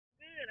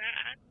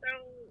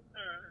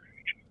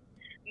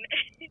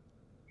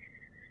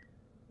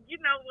you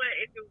know what?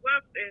 If it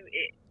was,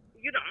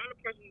 you're the only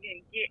person who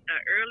can get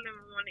an early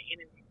morning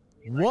interview.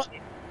 What?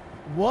 Like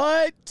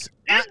what?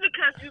 This is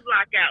because you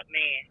Lockout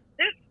Man.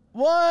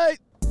 What?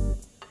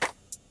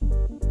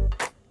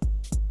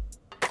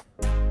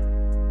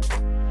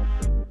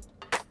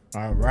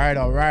 All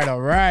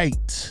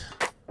right.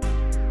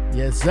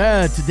 Yes,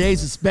 sir.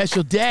 Today's a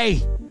special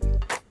day.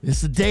 This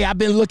is the day I've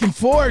been looking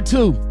forward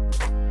to.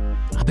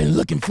 I've been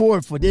looking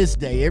forward for this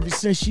day ever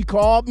since she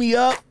called me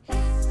up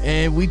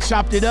and we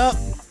chopped it up.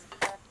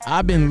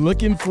 I've been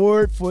looking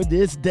forward for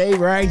this day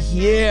right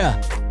here.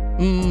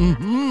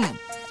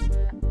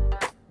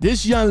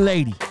 This young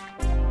lady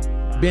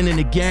been in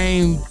the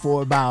game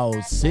for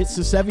about 6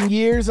 or 7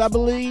 years, I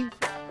believe.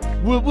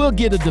 We'll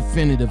get a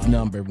definitive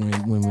number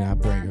when I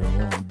bring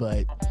her on,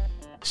 but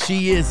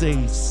she is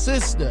a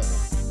sister.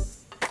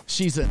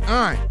 She's an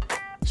aunt.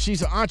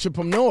 She's an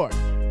entrepreneur.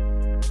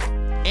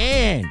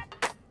 And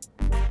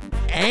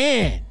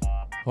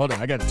hold on,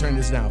 I gotta turn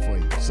this down for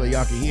you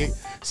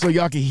so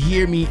y'all can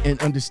hear me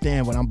and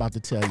understand what I'm about to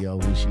tell y'all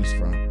who she's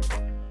from.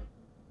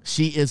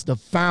 She is the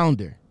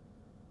founder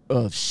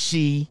of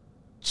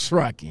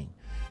shetrucking.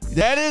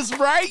 That is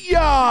right,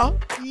 y'all.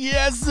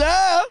 Yes,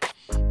 sir.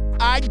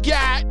 I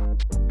got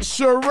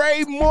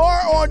S.H.E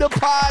Moore on the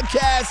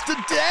podcast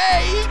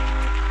today.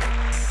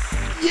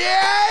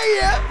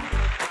 Yeah.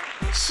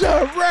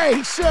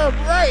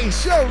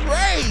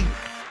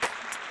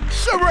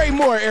 S.H.E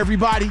Moore,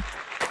 everybody.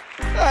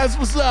 That's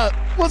what's up.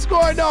 What's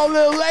going on,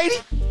 little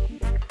lady?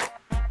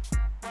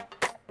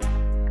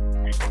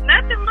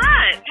 Nothing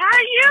much. How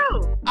are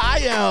you?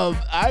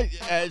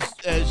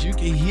 As you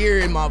can hear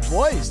in my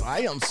voice, I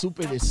am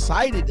super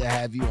excited to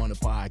have you on the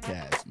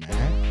podcast,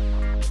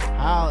 man. It's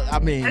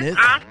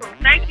awesome.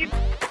 Thank you.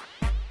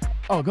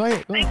 Oh, go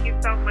ahead. Thank you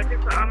so much.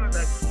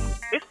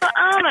 It's an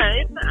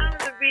honor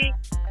to be,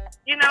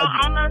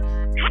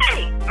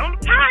 on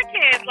the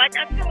podcast. Like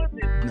I told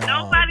you,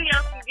 nobody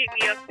else can get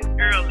me up this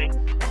early.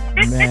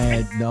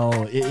 Man, no,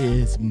 it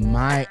is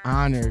my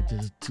honor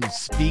to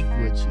speak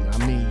with you. I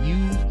mean,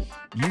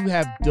 you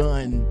have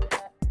done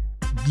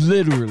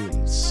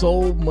literally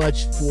so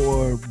much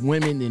for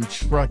women in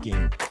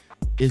trucking.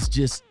 It's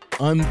just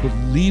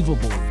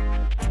unbelievable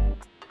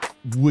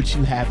what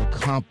you have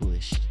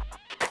accomplished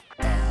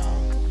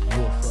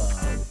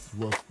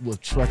with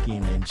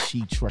trucking and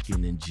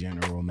shetrucking in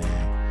general,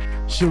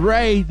 man.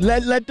 S.H.E,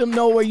 let them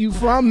know where you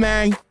from,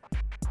 man.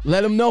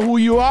 Let them know who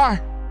you are.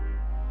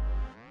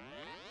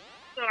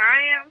 So I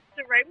am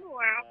S.H.E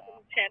Moore. I'm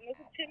from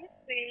Chattanooga,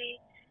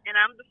 Tennessee, and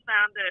I'm the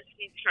founder of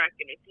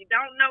shetrucking. If you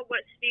don't know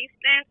what SHE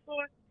stands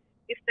for,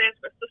 it stands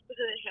for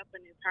Sisterhood, Help,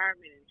 and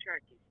Empowerment in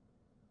Trucking.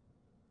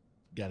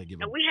 Gotta give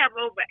and we have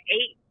over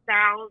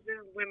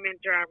 8,000 women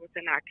drivers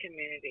in our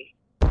community.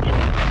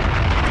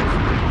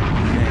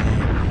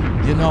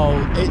 And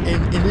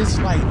it's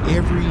like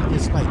every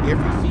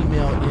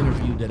female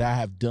interview that I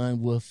have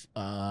done with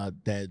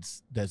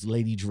that's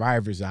lady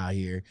drivers out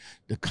here.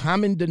 The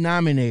common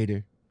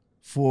denominator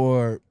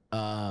for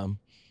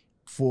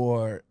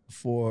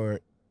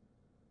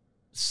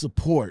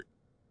support,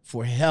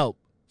 for help,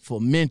 for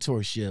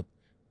mentorship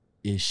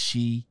is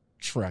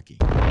shetrucking.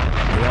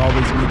 They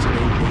always mention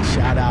they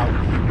shout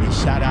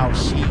out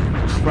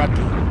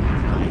shetrucking.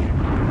 Like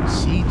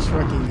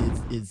shetrucking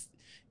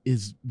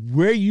is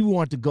where you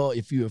want to go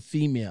if you're a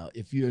female.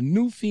 If you're a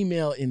new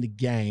female in the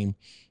game,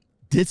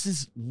 this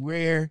is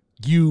where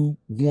you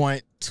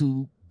want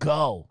to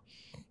go.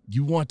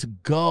 You want to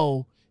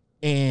go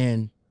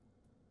and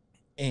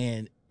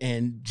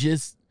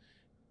just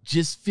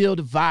feel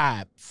the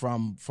vibe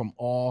from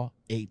all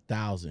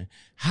 8,000.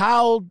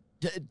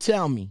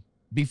 Tell me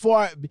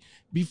before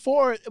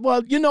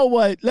well, you know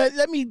what?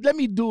 Let me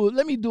do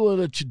it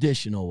a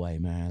traditional way,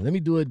 man. Let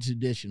me do it a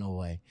traditional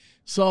way.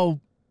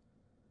 So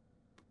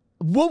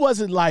what was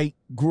it like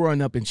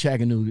growing up in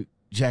Chattanooga,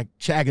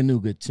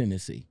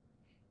 Tennessee?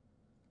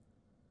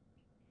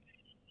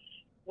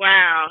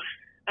 Wow,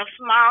 a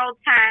small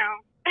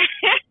town.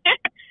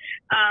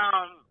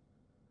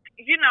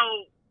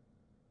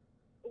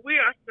 We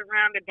are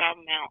surrounded by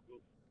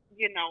mountains,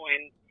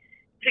 and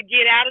to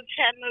get out of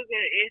Chattanooga,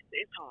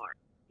 it's hard,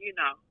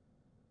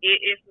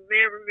 It's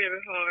very, very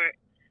hard.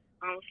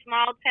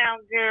 Small town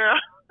girl,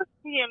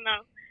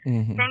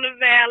 from the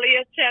valley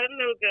of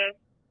Chattanooga.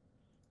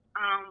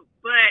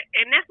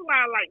 And that's why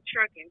I like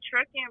trucking.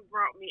 Trucking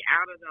brought me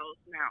out of those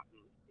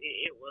mountains.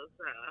 It was,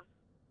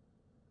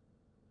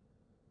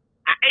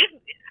 I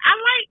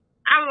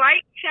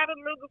like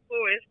Chattanooga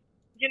for its,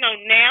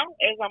 now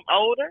as I'm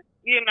older,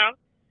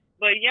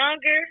 but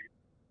younger,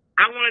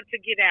 I wanted to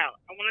get out.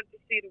 I wanted to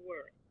see the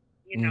world.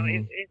 We didn't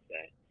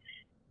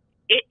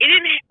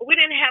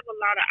have a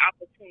lot of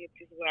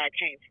opportunities where I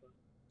came from,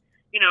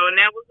 and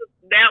that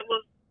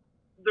was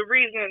the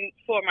reason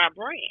for my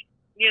brand.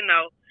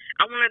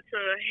 I wanted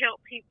to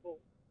help people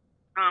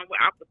with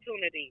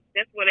opportunities.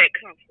 That's where that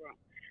comes from.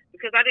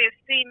 Because I didn't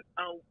see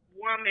a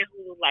woman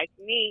who was like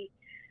me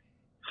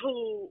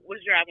who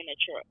was driving a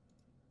truck.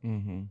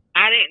 Mm-hmm.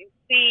 I didn't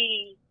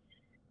see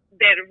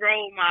that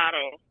role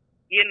model,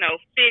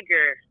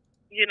 figure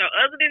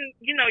other than,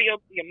 your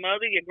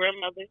mother, your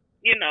grandmother,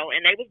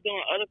 and they was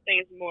doing other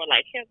things more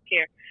like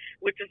healthcare,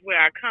 which is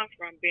where I come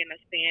from, being a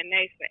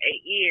CNA for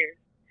 8 years.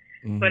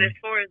 Mm-hmm. But as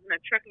far as in the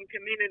trucking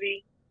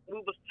community, we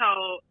was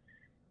told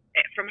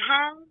from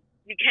home,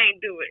 you can't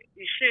do it.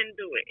 You shouldn't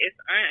do it. It's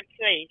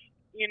unsafe.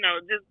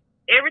 Just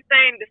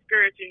everything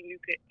discouraging you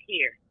could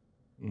hear.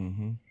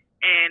 Mm-hmm.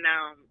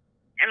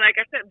 And like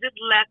I said, just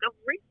lack of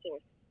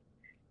resources.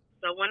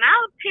 So when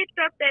I picked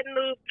up that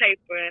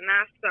newspaper and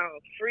I saw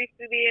free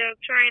CDL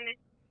training,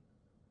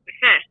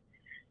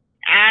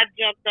 I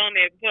jumped on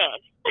that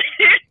bus.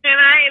 And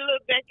I ain't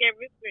looked back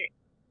ever since.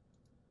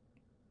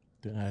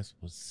 That's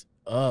what's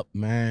up,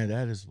 man.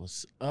 That is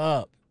what's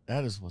up.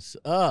 That is what's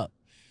up.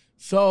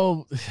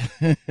 So,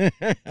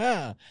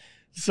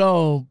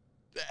 so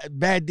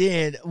back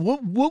then,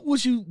 what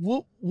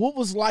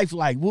was life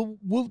like?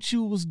 What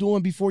you was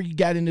doing before you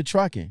got into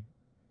trucking?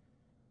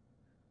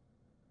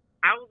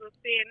 I was a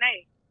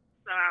CNA,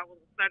 so I was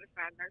a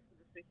certified nursing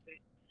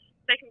assistant,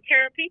 taking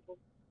care of people.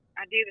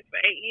 I did it for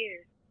 8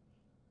 years.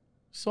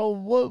 So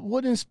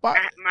what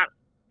inspired?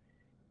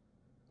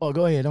 Oh,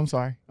 go ahead. I'm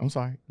sorry.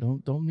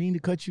 Don't mean to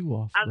cut you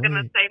off. I was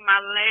gonna say my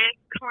last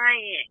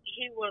client,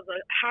 he was a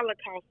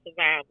Holocaust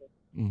survivor,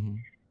 mm-hmm.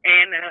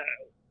 and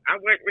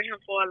I worked with him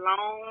for a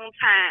long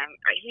time.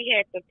 He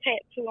had the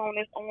tattoo on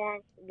his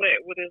arm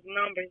with his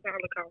number, his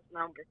Holocaust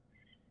number.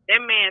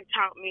 That man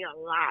taught me a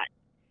lot.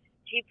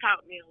 He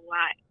taught me a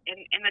lot,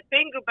 and the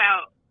thing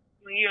about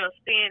when you're a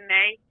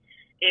CNA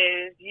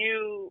is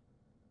you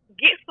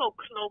get so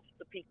close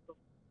to people,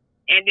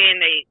 and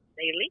then they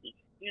leave.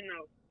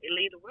 They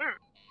leave the world.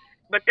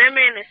 But that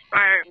man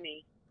inspired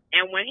me.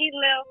 And when he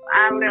left,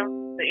 I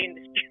left the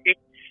industry.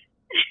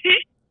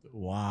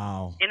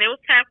 Wow. And it was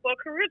time for a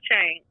career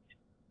change.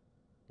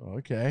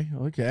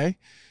 Okay.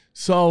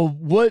 So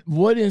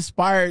what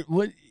inspired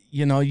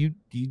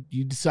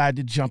you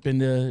decided to jump in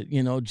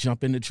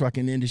the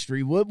trucking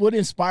industry? What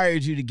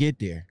inspired you to get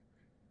there?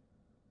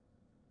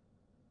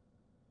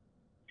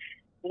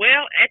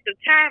 Well, at the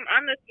time,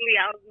 honestly,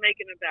 I was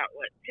making about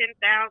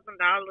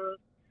 $10,000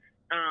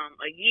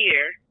 a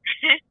year.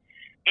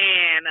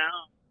 And,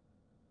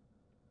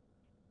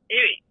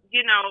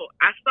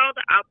 I saw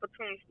the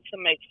opportunity to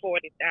make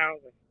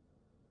 $40,000.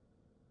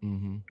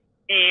 Mm-hmm.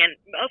 And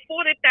a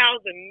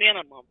 $40,000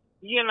 minimum,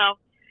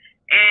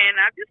 and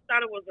I just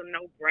thought it was a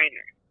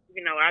no-brainer.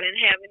 I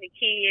didn't have any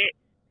kids.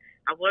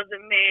 I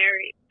wasn't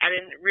married. I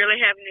didn't really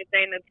have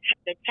anything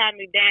to tie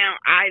me down.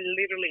 I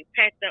literally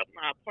packed up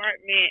my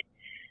apartment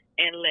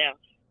and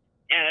left.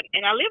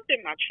 And I lived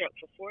in my truck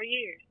for 4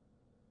 years.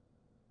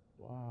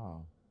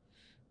 Wow.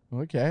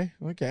 Okay.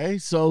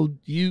 So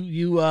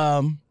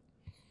you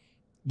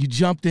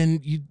jumped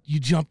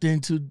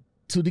into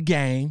the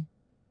game.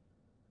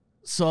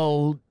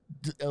 So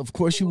of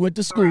course you went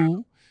to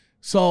school.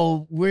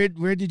 So where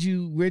did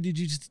you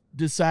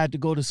decide to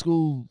go to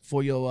school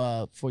for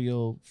your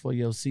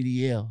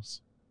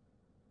CDLs?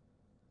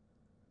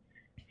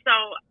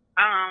 So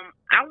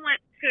I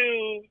went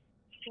to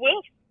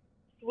Swift.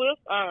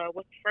 Swift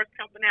was the first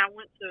company I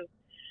went to.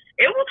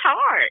 It was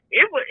hard.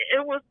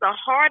 It was the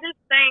hardest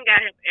thing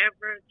I have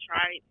ever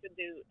tried to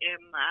do in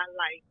my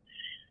life.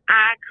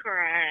 I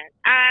cried.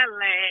 I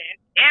laughed.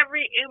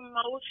 Every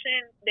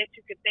emotion that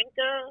you could think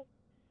of,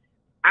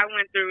 I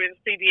went through in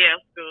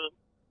CDL school.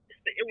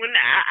 When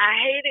I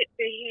hated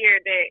to hear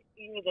that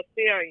you was a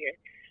failure,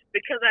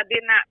 because I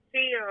did not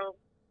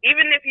feel,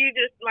 even if you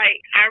just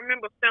I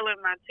remember failing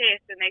my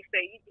test and they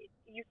say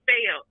you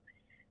failed.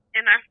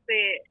 And I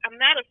said, I'm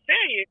not a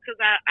failure because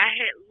I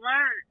had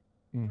learned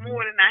mm-hmm.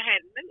 more than I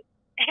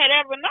had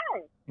ever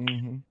known,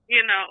 mm-hmm.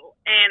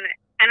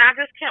 and I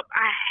just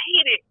I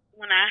hated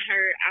when I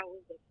heard I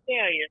was a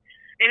failure,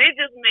 and it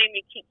just made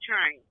me keep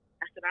trying.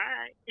 I said, all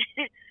right,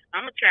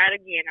 I'm gonna try it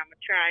again.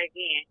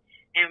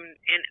 And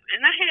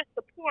I had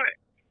support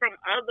from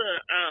other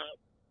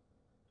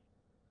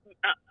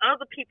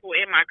people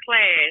in my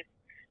class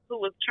who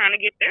was trying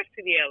to get their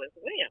CDL as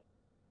well.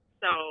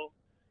 So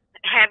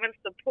having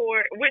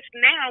support, which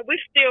now we're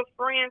still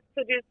friends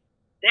to this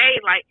day.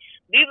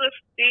 These are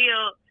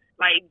still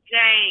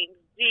James,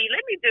 G.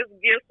 Let me just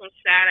give some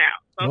shout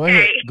outs.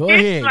 Okay. Go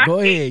ahead. Go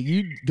ahead.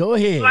 You go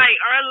ahead.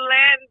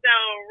 Orlando,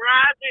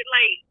 Roger,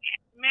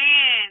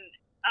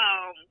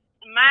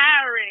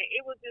 Myron.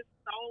 It was just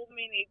so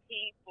many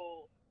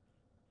people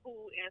who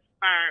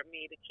inspired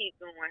me to keep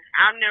going.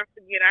 I'll never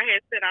forget. I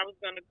had said I was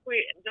going to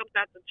quit and jumped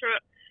out the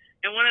truck.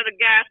 And one of the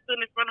guys stood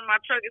in front of my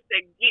truck and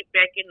said, "Get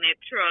back in that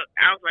truck."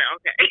 I was like,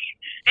 okay.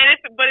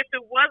 But if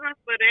it wasn't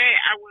for that,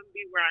 I wouldn't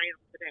be where I am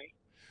today.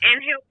 And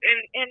help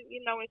and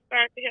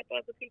inspired to help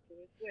other people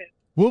as well.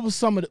 What was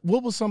some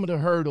of the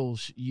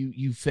hurdles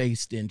you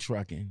faced in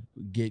trucking,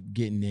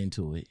 getting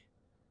into it?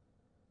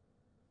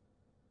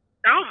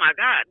 Oh my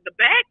God, the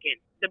backing.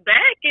 The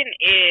backing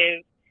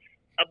is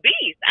a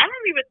beast. I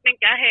don't even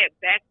think I had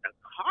backed a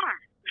car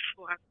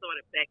before I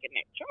started backing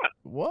that truck.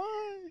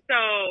 What? So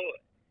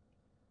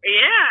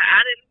yeah,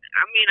 I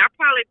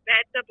probably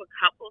backed up a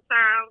couple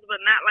times,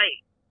 but not like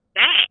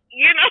that,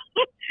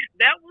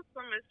 That was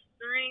some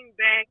extreme extreme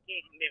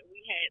backing that we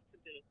had to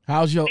do.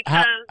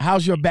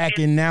 How's your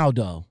backing now,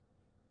 though?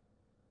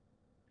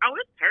 Oh,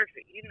 it's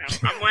perfect. I ain't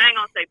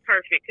gonna say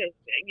perfect because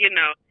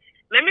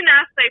let me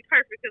not say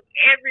perfect because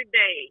every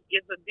day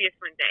is a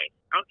different day.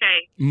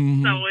 Okay,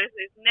 Mm-hmm. so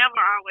it's never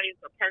always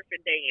a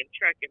perfect day in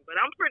trucking, but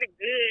I'm pretty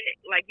good.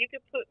 Like you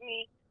could put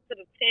me to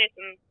the test,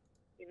 and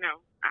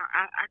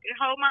I can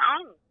hold my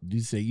own.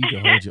 You say you can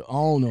hold your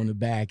own on the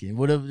back end.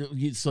 Whatever.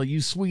 So you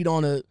sweet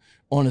on the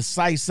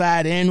sight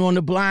side and on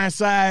the blind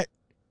side.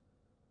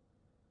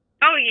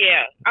 Oh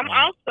yeah, I'm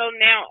also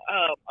now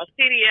a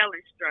CDL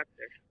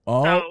instructor.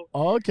 Oh, so,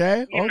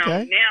 okay,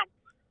 okay. Now,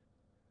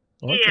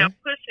 okay.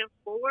 Pushing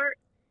forward.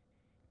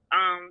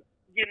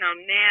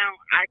 Now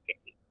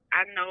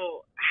I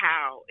know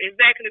how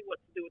exactly what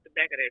to do with the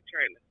back of that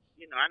trailer.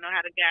 I know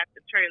how to guide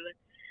the trailer.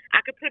 I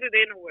can put it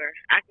anywhere.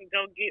 I can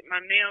go get my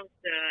nails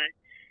done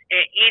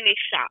at any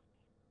shop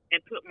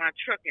and put my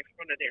truck in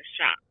front of their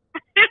shop.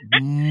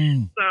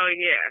 So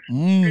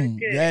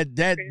yeah,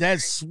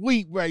 that's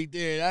sweet right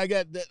there. I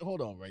got that.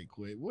 Hold on, right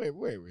quick.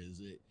 Where is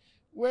it?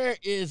 Where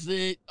is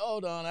it?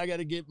 Hold on. I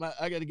gotta get my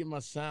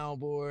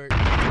soundboard.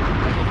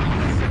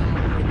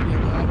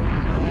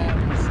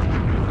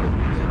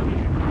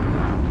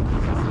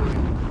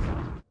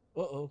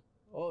 Uh-oh.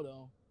 Hold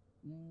on.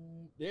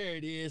 There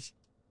it is.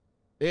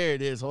 There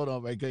it is. Hold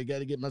on, right quick.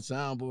 Gotta get my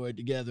soundboard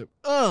together.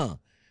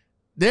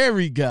 There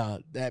we go.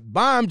 That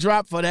bomb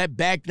drop for that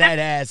back that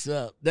ass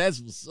up.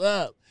 That's what's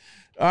up.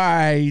 All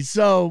right.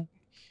 So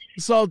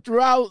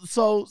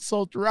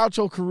throughout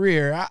your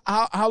career,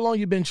 how long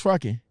you been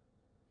trucking?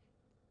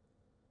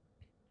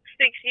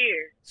 6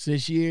 years.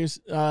 6 years.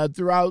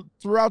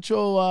 Throughout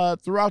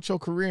your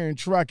career in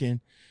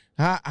trucking,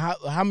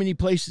 how many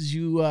places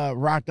you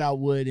rocked out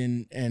with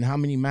and how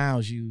many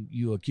miles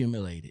you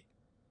accumulated?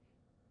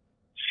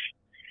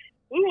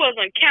 We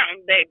wasn't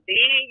counting back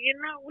then,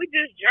 we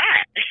just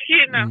drive,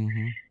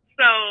 Mm-hmm.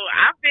 So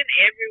I've been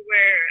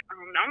everywhere.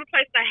 The only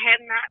place I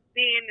have not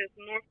been is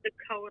North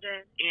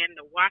Dakota and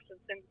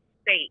Washington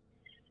State.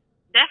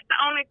 That's the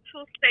only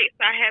 2 states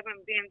I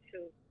haven't been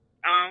to.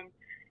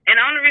 And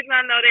the only reason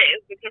I know that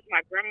is because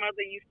my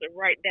grandmother used to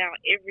write down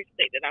every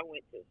state that I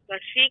went to. So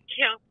she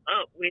kept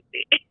up with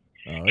it.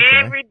 Oh, okay.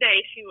 Every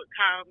day she would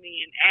call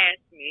me and ask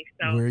me.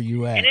 So where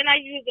you at? And then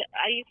she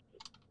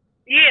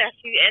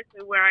asked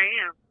me where I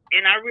am.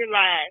 And I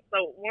realized,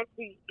 so once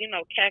we,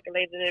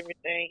 calculated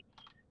everything,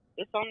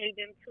 it's only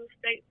been 2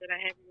 states that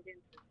I haven't been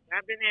to.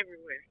 I've been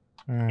everywhere.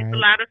 Right. It's a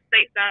lot of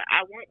states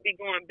I won't be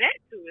going back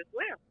to as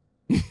well.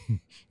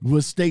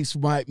 What states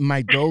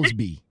might those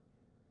be?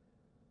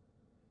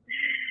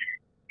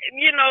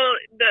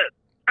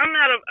 I'm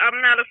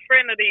not a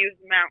friend of these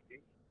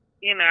mountains.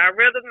 I'd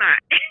rather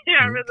not.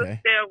 I'd rather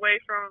stay away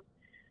from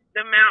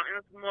the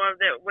mountains, more of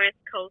that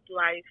West Coast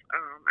life.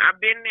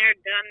 I've been there,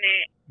 done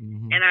that,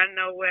 mm-hmm. and I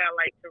know where I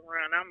like to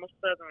run. I'm a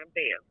Southern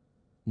belle.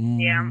 Mm-hmm.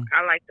 Yeah,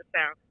 I like the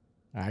South.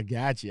 I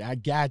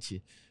got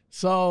you.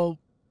 So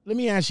let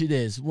me ask you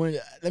this.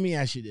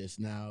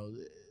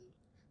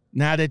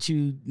 Now that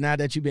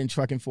you've been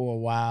trucking for a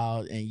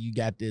while and you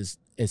got this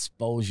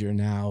exposure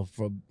now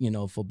for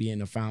being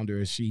the founder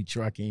of S.H.E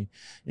Trucking,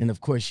 and of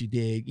course you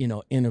did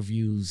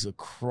interviews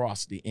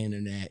across the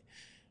internet.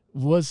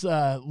 What's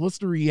the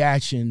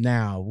reaction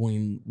now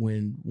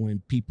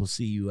when people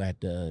see you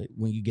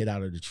when you get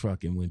out of the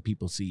truck and when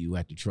people see you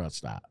at the truck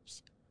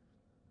stops?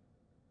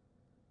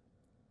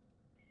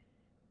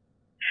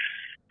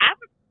 I've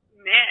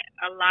met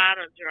a lot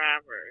of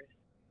drivers.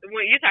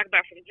 When you talk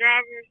about from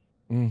drivers,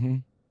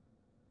 mm-hmm.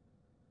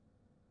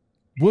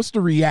 What's the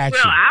reaction?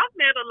 Well, I've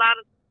met a lot.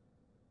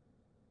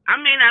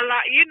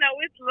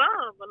 It's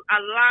love. A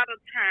lot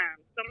of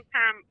times.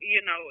 Sometimes,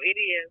 it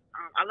is.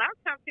 A lot of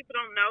times people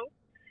don't know,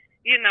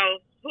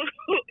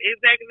 who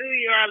exactly who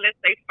you are unless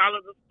they follow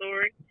the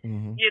story,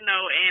 mm-hmm.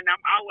 And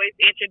I'm always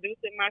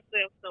introducing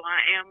myself. So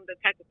I am the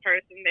type of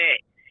person that,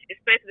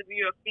 especially if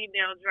you're a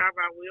female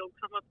driver, I will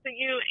come up to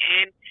you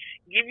and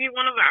give you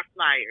one of our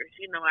flyers.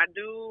 I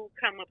do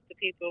come up to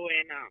people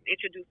and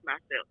introduce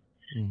myself.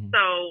 Mm-hmm.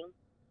 So,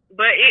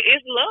 but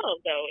it's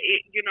love though.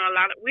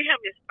 We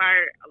have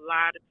inspired a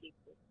lot of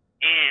people,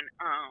 and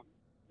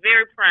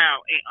very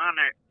proud and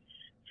honored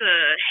to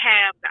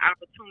have the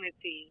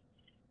opportunity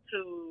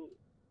to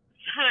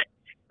touch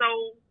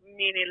so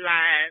many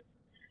lives.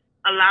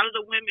 A lot of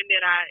the women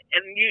that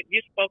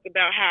you spoke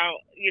about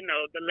how,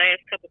 the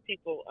last couple of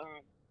people,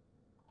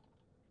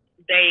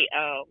 they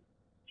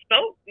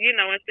spoke, and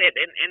said,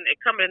 and the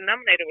common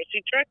denominator was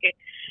S.H.E Trucking.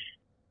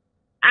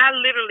 I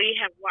literally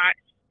have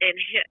watched and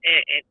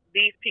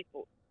these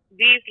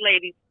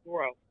ladies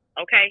grow,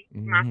 okay?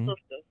 Mm-hmm. My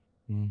sisters.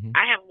 Mm-hmm.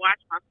 I have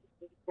watched my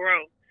sisters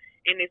grow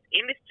in this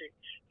industry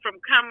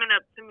from coming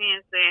up to me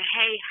and saying,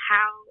 hey,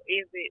 how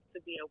is it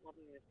to be a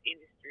woman in this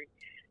industry?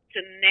 To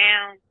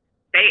now,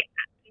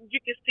 you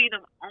can see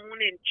them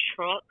owning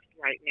trucks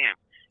right now.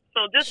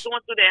 So just going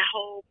through that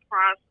whole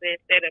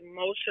process, that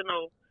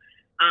emotional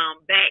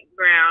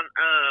background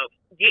of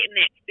getting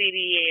that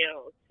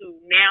CDL to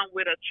now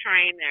with a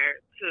trainer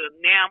to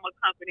now I'm a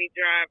company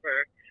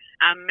driver.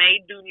 I may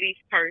do lease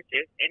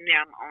purchase, and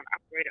now I'm on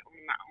operator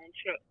on my own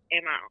truck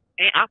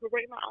and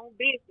operate my own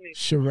business.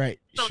 Sheree,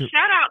 so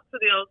shout out to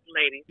those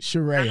ladies.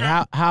 Sheree,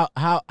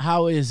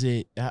 how is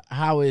it?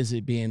 How is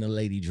it being a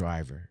lady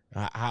driver?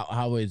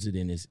 How is it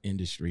in this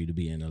industry to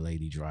being a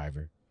lady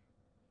driver?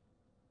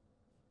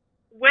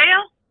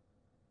 Well,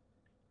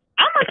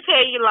 I'm gonna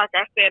tell you, like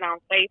I said on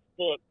the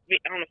Facebook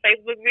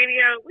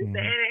video, we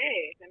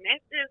badass, and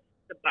that's just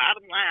the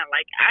bottom line.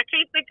 Like, I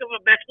can't think of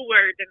a better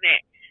word than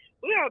that.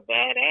 We are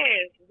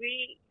badass.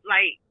 We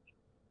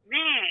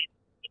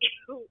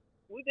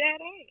we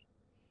badass.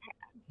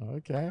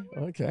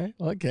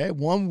 Okay.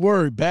 One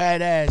word,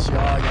 badass,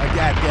 y'all. Y'all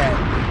got that.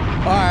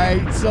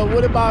 All right. So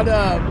what about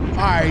all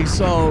right.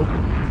 So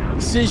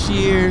 6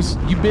 years,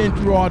 you've been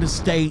through all the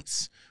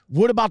states.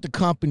 What about the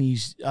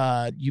companies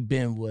you've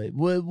been with?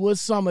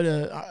 What's some of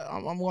the?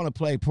 I'm going to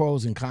play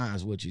pros and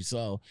cons with you.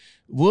 So,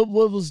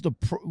 what's the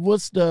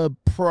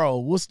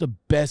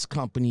best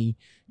company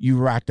you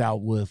rocked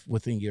out with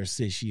within your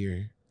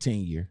 6-year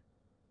tenure?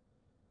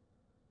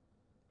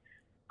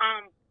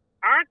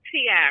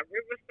 RTI,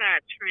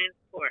 Riverside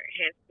Transport,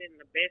 has been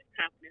the best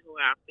company who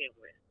I've been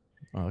with.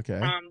 Okay.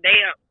 They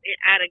are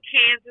out of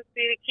Kansas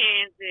City,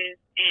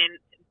 Kansas, and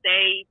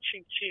they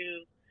treat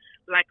you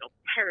like a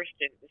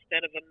person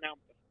instead of a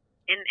number,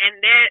 and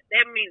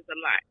that means a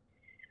lot.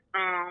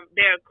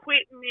 Their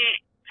equipment,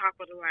 top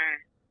of the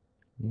line.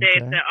 Okay.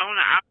 The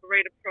owner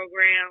operator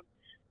program.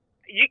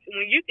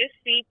 When you can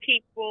see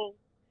people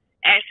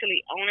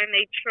actually owning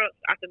their trucks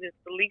after this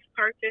lease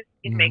purchase,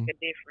 it make a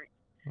difference.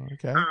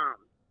 Okay.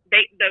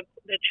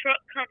 The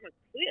truck comes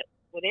equipped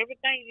with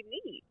everything you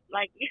need.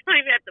 Like, you don't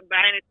even have to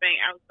buy anything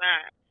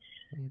outside.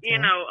 Okay.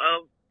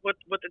 Of what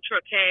the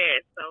truck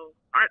has. So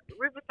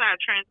Riverside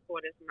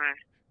Transport is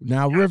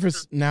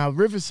Now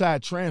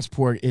Riverside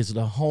Transport is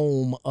the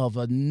home of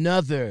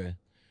another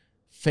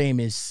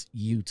famous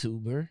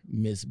YouTuber,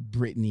 Miss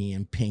Brittany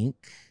and Pink.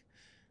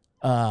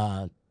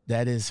 That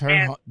is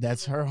her.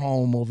 That's her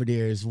home over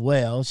there as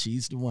well.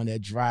 She's the one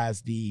that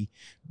drives the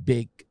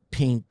big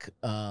pink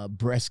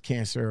breast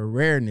cancer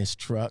awareness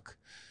truck.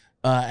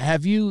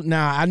 Have you?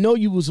 Now I know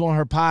you was on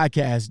her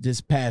podcast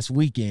this past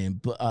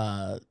weekend,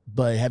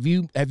 but have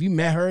you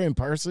met her in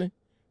person?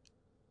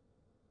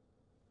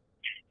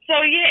 So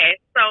yeah,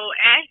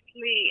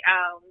 actually,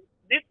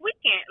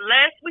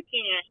 last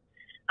weekend,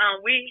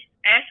 we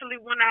actually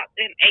went out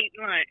and ate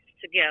lunch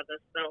together.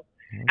 So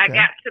okay. I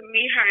got to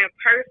meet her in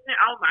person.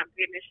 Oh my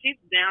goodness, she's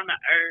down to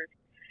earth,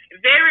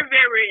 very,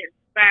 very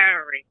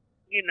inspiring.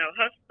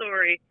 Her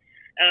story.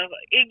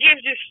 It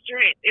gives you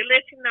strength. It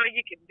lets you know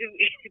you can do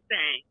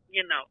anything,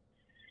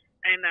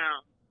 And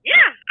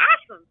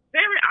awesome.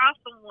 Very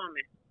awesome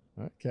woman.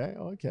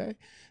 Okay.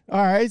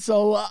 All right.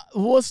 So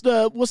what's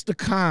the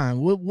con?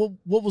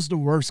 What was the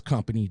worst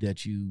company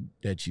that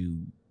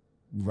you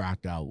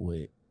rocked out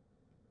with?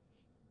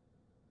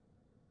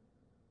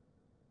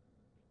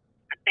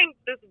 I think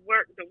the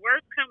worst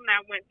company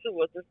I went to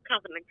was this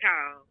company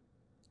called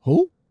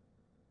who?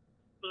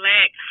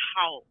 Black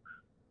Hawk.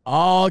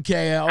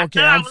 Okay. I was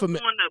on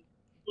a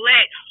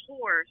Black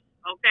Horse,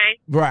 okay?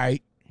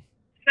 Right.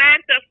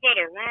 Signed up for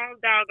the wrong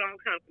doggone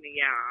company,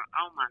 y'all.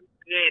 Oh my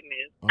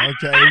goodness.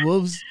 Okay,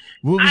 what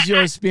was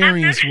your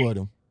experience with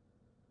them?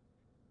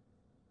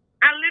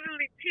 I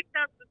literally picked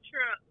up the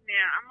truck.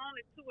 Now I'm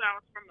only 2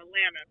 hours from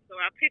Atlanta,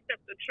 so I picked up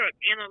the truck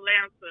in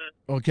Atlanta.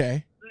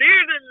 Okay.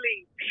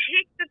 Literally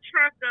picked the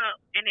truck up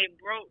and it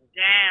broke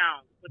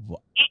down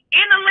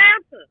in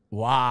Atlanta.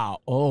 Wow.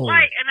 Oh.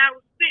 Right, and I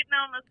was sitting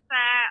on the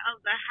side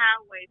of the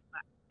highway for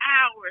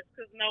hours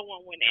because no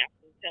one would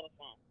answer the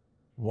telephone.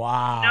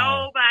 Wow.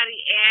 Nobody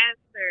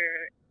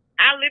answered.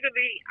 I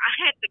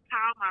had to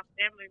call my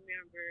family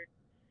member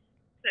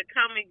to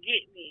come and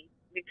get me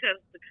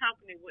because the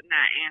company would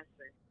not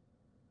answer.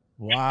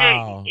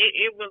 Wow.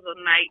 It was a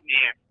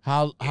nightmare.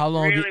 How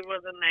long? It really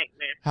was a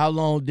nightmare. How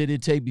long did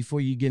it take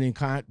before you got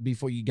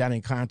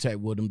in contact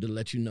with them to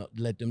let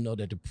them know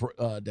that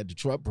the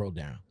truck broke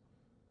down?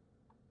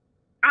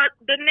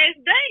 The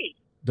next day.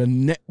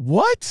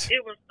 What?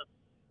 It was the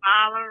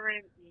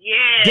following.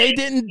 Yes.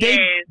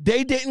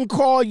 They didn't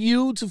call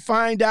you to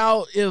find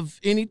out if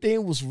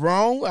anything was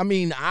wrong. I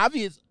mean,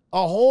 obvious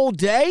a whole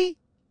day.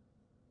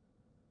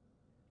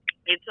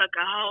 It took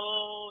a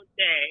whole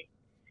day,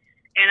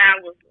 and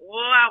I was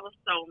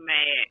so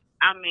mad.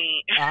 I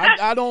mean,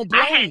 I don't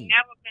blame. I had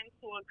never been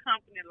to a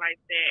company like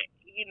that.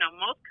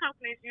 Most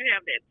companies you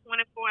have that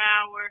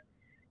 24-hour,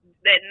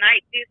 that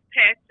night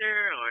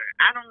dispatcher, or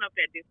I don't know if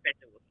that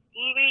dispatcher was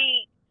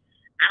asleep.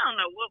 I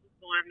don't know what was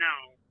going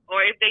on.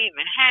 Or if they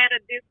even had a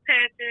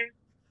dispatcher,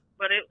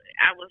 but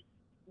I was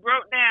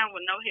broke down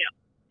with no help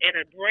at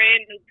a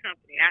brand new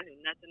company. I knew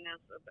nothing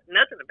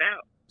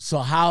about. So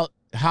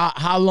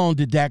how long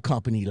did that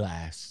company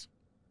last?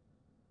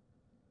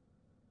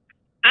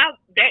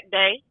 That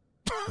day.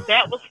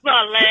 That was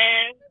my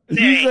last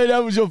day. You said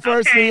that was your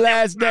first and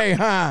last day,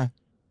 huh?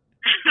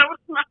 That was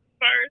my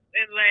first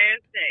and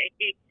last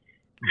day.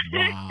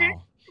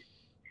 Wow.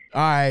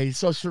 All right.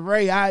 So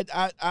Sheree,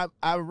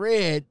 I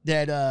read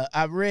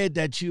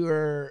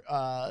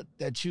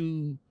that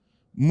you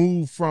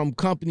moved from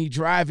company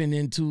driving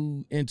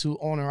into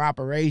owner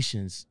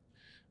operations.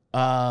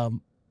 Tell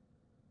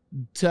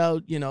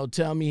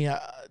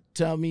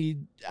me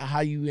how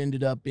you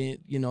ended up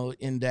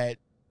in that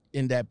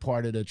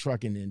part of the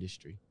trucking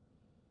industry.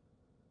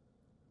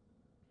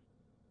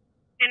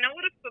 In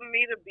order for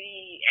me to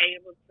be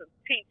able to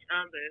teach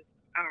others,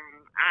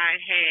 I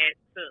had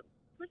to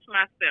push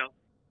myself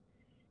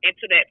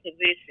into that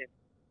position.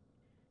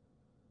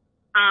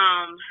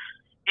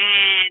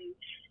 And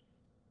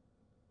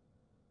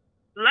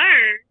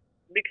learn,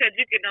 because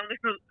you can only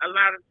a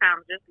lot of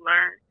times just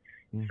learn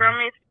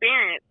from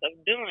experience of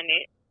doing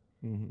it.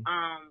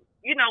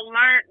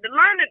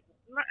 Learn it.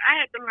 I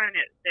had to learn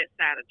that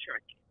side of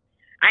trucking.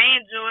 I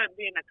enjoyed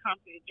being a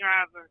company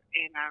driver,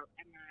 and I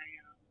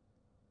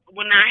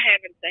when not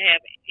having to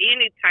have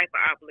any type of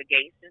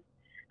obligation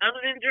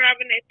other than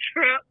driving that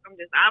truck. I'm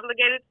just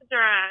obligated to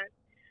drive.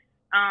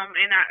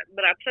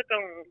 But I took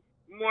on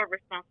more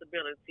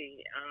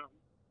responsibility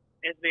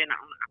as being an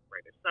owner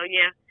operator. So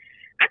yeah,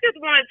 I just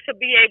wanted to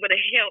be able to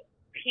help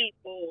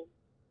people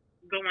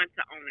go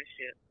into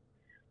ownership.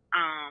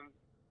 And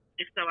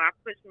so I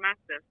pushed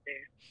myself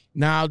there.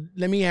 Now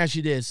let me ask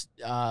you this.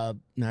 Now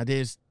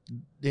there's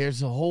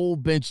a whole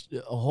bunch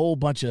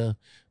of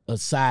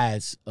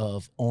sides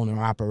of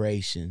owner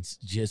operations,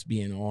 just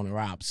being an owner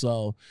op.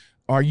 So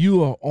are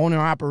you an owner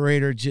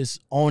operator just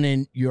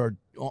owning your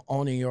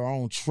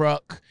own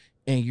truck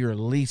and you're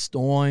leased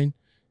on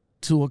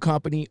to a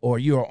company, or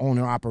you're an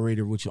owner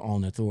operator with your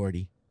own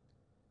authority?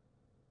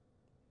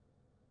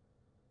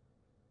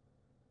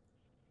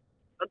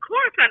 Of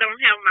course I don't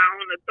have my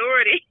own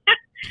authority.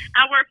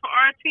 I work for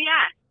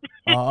RTI.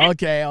 Oh,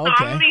 okay. So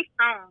I'm leased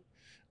on.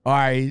 All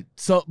right.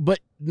 So, but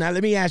now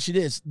let me ask you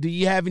this: Do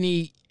you have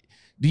any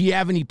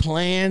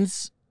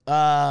plans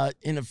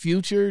in the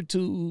future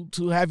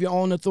to have your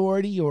own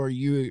authority, or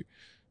you're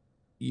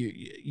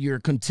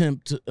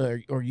content,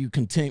 or you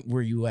content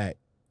where you at?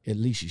 At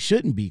least you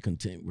shouldn't be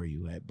content where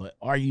you at, but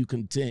are you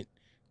content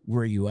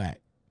where you at?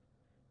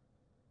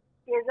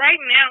 Well, right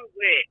now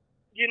with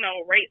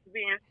rates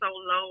being so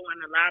low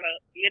and a lot of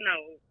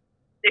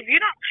if you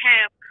don't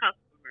have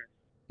customers,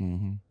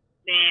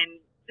 then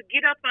to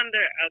get up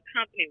under a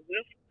company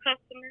with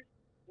customers,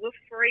 with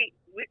freight,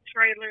 with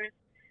trailers,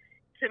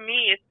 to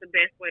me, it's the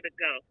best way to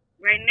go.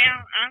 Right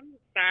now, I'm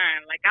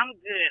fine. Like, I'm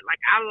good. Like,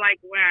 I like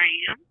where I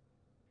am.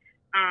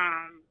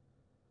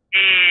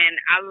 And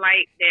I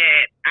like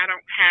that I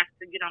don't have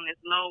to get on this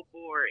load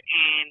board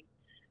and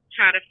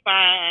try to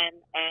find,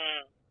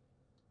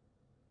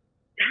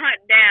 hunt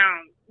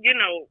down,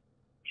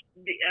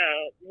 the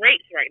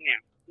rates right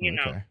now.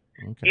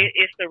 Okay.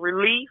 It's the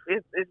relief.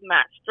 It's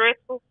not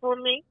stressful for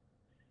me.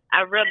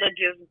 I'd rather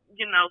just,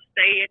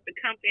 stay at the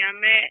company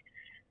I'm at.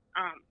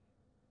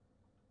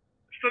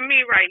 For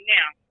me right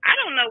now, I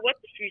don't know what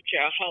the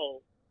future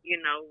holds.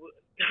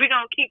 We're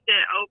going to keep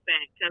that open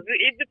because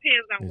it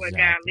depends on where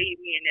God leads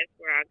me, and that's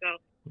where I go.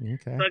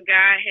 Okay. But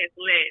God has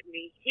led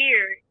me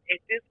here at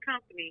this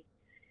company,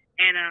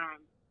 and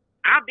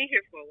I'll be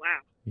here for a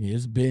while.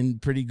 It's been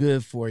pretty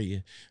good for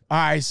you. All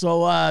right,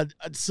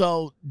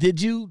 so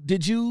did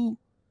you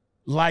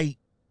like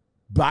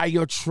buy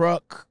your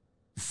truck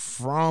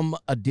from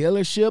a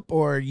dealership,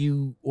 or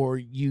you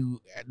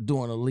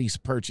doing a lease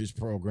purchase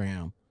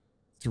program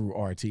through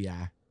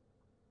RTI?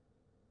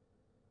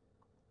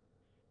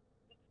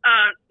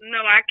 No,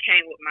 I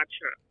came with my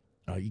truck.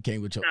 Oh, you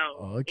came with your.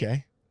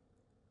 Okay.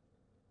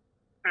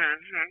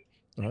 Okay.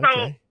 So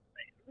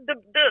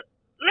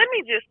let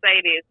me just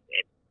say this: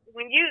 if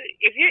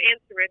you're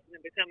interested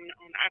in becoming an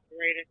owner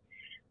operator,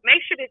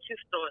 make sure that you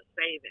start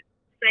saving.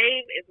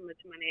 Save as much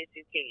money as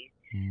you can.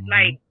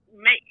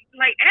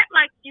 Act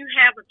like you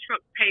have a truck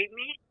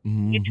payment.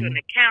 Get you an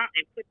account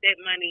and put that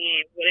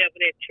money in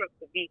whatever that truck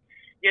will be,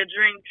 your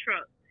dream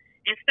truck,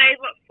 and save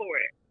up for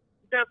it.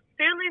 The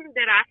feeling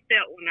that I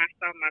felt when I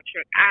saw my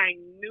truck, I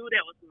knew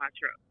that was my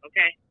truck.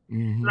 Okay,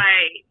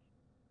 like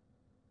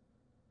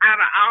out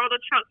of all the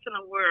trucks in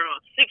the world,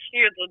 6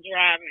 years of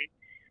driving,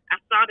 I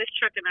saw this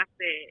truck and I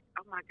said,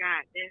 "Oh my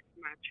God, that's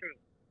my truck."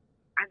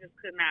 I just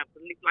could not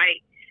believe,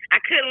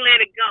 I couldn't let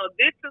it go.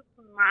 This is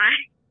my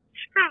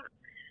truck,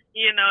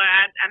 and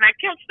I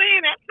kept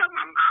saying that to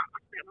my mom.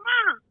 I said,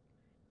 "Mom,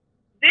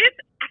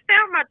 I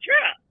found my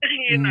truck,"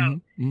 and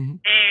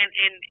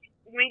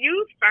when you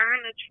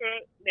find a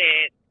truck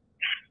that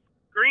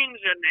screams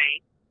your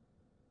name,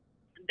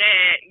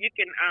 that you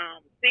can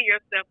see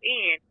yourself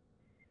in,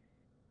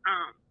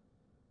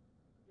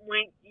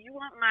 when you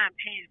won't mind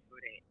paying for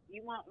that.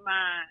 You won't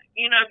mind,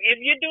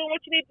 if you're doing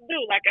what you need to do,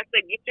 like I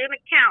said, get you an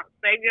account,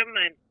 save your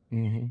money,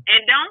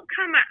 and don't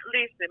come out.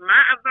 Listen,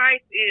 my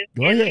advice is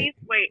least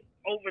wait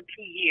over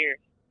 2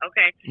 years.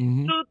 Okay,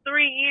 2-3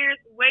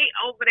 years, wait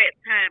over that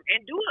time,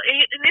 and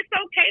and it's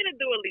okay to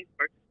do a lease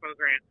purchase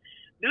program.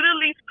 Do the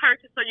lease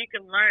purchase so you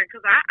can learn,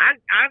 because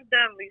I've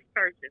done lease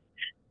purchase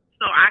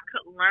so I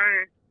could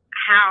learn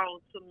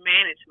how to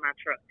manage my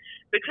truck,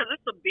 because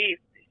it's a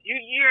business.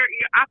 You're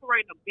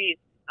operating a business,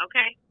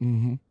 okay?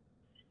 Mm-hmm.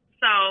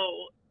 So,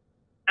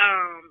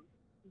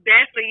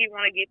 definitely you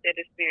want to get that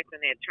experience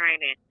and that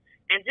training,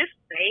 and just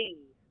save,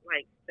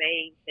 like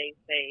save.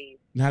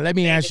 Now let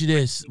me Save ask as you much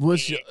this.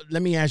 as you can.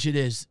 Let me ask you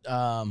this.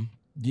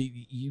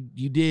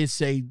 You did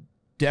say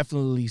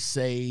definitely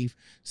save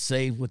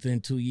within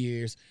 2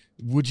 years.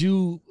 Would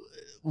your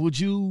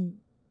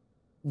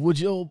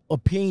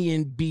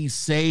opinion be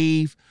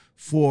save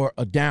for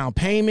a down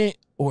payment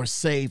or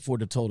save for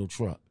the total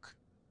truck?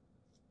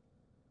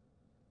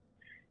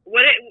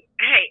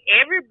 Hey,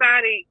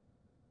 everybody,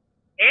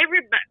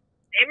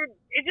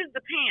 it just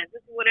depends.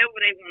 It's whatever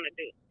they want to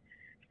do.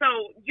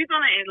 So you're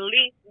gonna at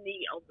least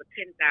need over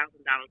 $10,000,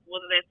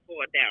 whether that's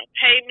for a down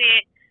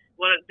payment,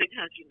 whether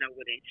because you know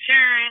what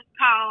insurance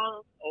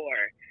costs,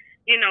 or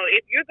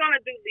if you're gonna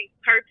do these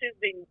purchases,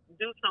 then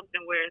do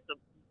something where it's a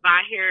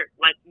buy here,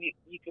 like you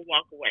can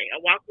walk away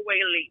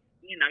lease.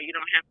 You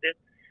don't have to,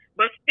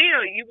 but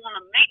still you want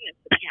a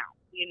maintenance account.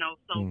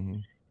 So. Mm-hmm.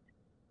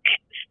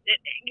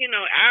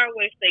 I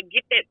always say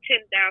get that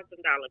 $10,000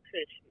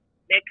 cushion.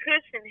 That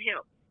cushion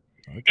helps.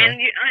 Okay.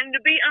 And to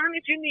be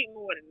honest, you need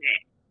more than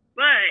that.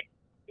 But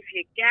if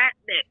you got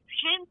that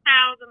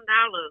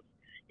 $10,000,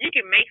 you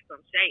can make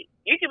some shape.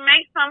 You can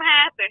make some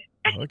happen.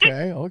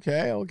 Okay.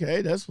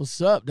 That's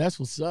what's up.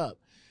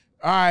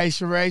 All right,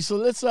 Sheree. So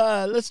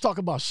let's talk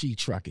about S.H.E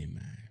trucking,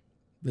 man.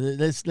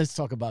 Let's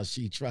talk about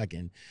S.H.E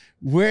trucking.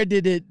 Where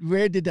did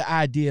the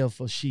idea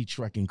for S.H.E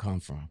trucking come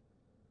from?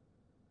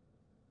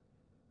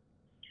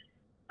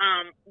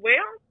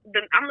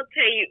 I'm gonna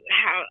tell you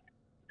how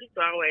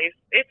people always.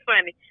 It's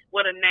funny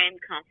where the name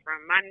comes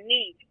from. My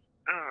niece,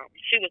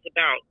 she was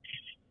about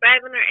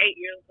 7 or 8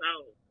 years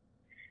old,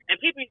 and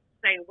people used to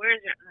say,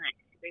 "Where's your aunt?"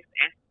 They used to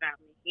ask about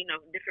me,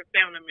 different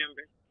family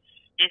members,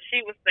 and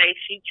she would say,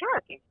 "She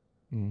trucking,"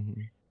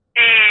 mm-hmm.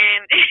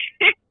 and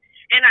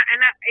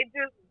it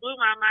just blew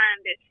my mind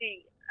that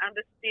she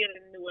understood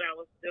and knew what I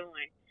was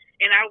doing,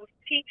 and I was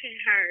teaching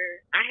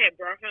her. I had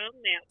brought her a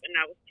map, and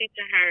I was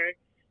teaching her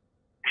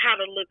how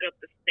to look up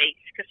the states,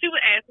 because she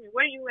would ask me,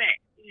 "Where you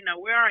at?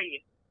 Where are you?"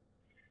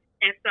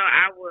 And so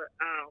I would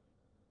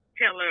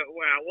tell her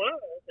where I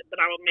was,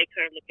 but I would make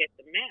her look at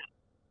the map,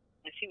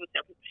 and she would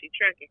tell people she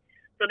trucking.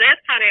 So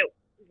that's how that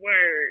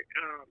word,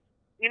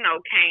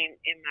 came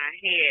in my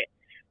head.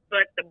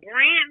 But the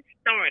brand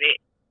started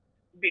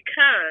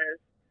because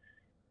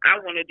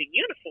I wanted the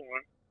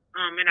uniform,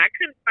 and I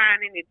couldn't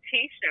find any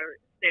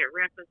T-shirts that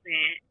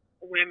represent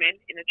women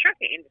in the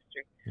trucking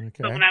industry.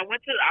 Okay. So when I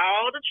went to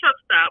all the truck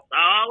stops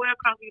all the way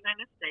across the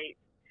United States,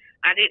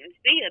 I didn't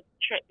see a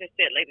truck that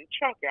said Lady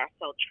Trucker. I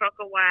saw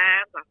Trucker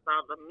Wives. I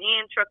saw the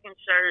men trucking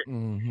shirt.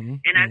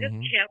 Mm-hmm. And I just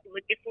kept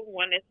looking for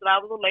one that said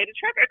I was a lady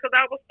trucker, because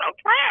I was so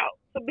proud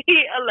to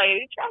be a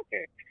lady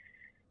trucker.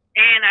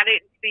 And I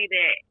didn't see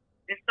that.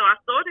 And so I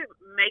started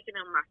making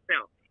them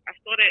myself. I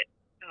bought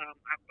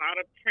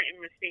a printing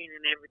machine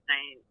and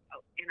everything,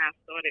 and I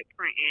started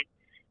printing.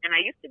 And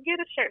I used to give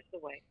the shirts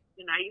away.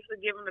 I used to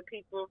give them to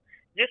people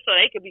just so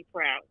they could be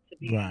proud to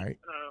be right.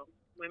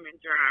 Women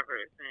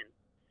drivers. And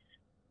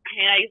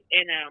I used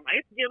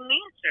to give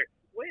men shirts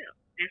as well.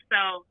 And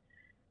so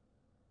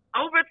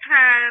over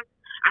time,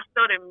 I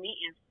started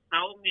meeting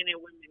so many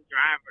women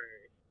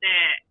drivers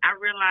that I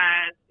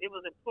realized it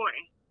was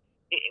important.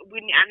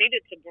 I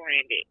needed to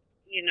brand it.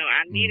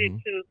 I needed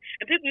to.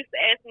 And people used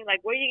to ask me,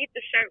 like, where you get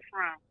the shirt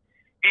from?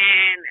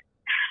 And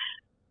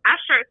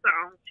our shirts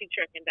are on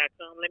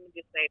shetrucking.com. Let me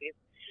just say this.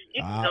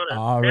 You can go to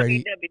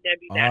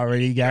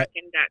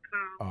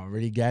www.shetrucking.com.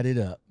 Already got it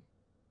up.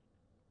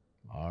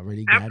 I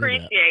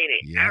appreciate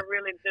it. Yep. I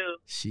really do.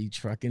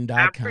 shetrucking.com.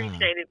 I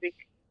appreciate it.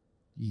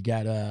 You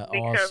got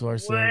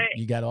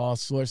all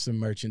sorts of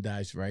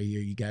merchandise right here.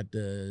 You got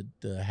the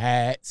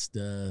hats,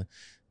 the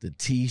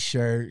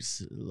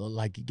T-shirts,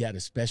 like you got a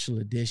special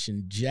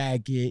edition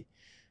jacket,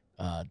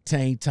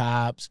 tank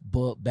tops,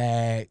 book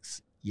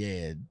bags.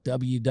 Yeah,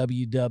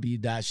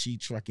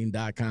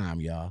 www.shetrucking.com,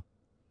 y'all.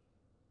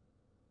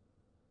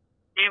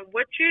 And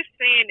what you're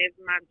saying is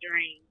my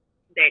dream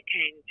that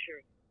came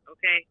true,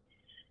 okay?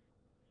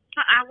 So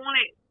I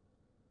wanted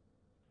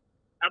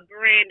a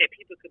brand that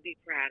people could be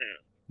proud of.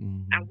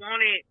 Mm-hmm. I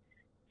wanted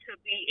to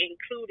be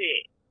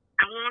included.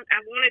 I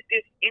wanted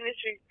this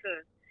industry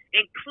to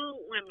include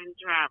women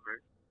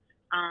drivers,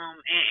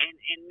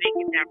 and make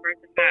it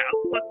diversified.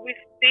 Of course, we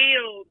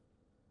still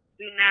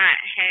do not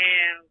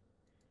have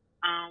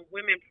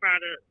women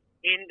products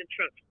in the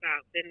truck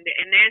stops, and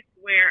that's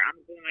where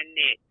I'm going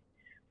next.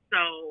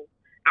 So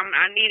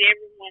I need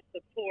everyone's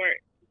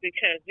support,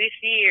 because this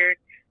year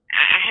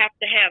I have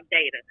to have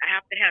data. I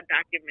have to have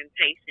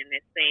documentation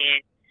that's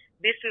saying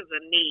this is a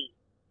need.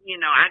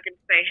 I can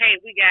say, hey,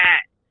 we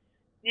got,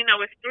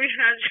 it's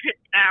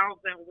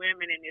 300,000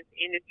 women in this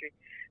industry,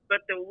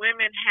 but the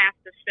women have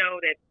to show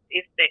that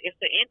it's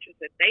the interest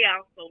that they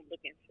also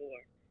looking for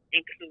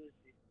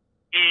inclusion.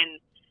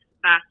 And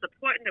by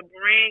supporting the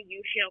brand,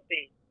 you're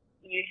helping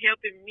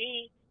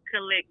me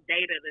collect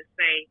data to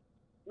say,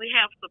 we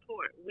have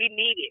support. We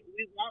need it.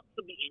 We want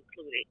to be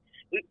included.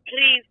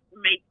 Please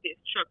make this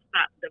truck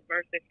stop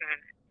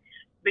diversified.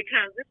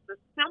 because it's the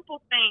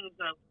simple things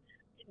of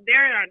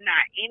there are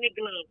not any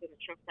gloves in the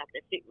truck stop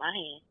that fit my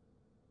hand.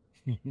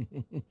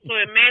 So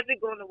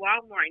imagine going to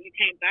Walmart and you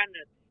can't buy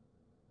nothing.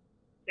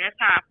 That's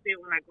how I feel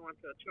when I go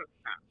into a truck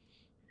stop,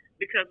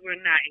 because we're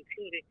not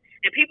included.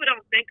 And people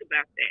don't think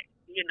about that.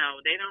 You know,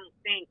 they don't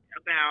think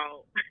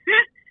about,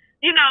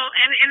 you know,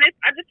 and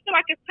I just feel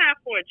like it's time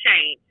for a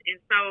change. And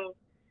so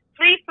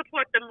please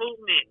support the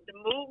movement. The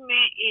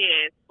movement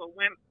is for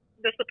women,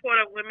 the support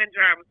of women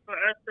drivers, for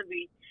us to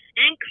be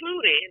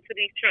included into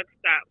these truck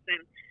stops.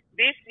 And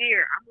this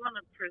year, I'm going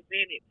to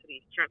present it to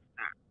these truck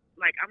stops.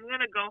 Like, I'm going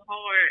to go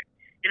hard,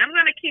 and I'm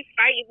going to keep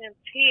fighting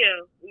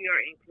until we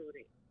are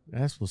included.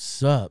 That's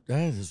what's up.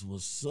 That is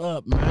what's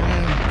up, man.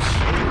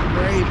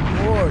 Sheree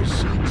Moore,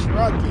 She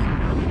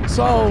Trucking.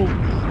 So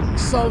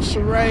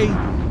Sheree,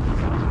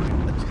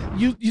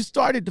 you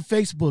started the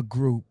Facebook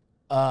group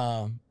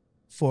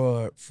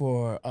for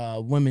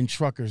women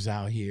truckers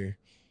out here.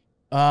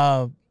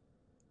 How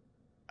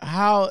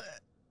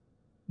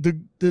the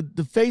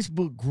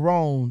Facebook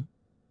grown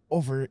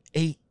over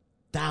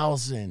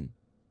 8,000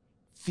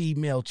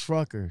 female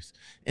truckers,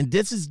 and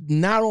this is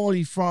not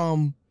only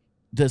from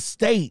the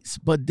States,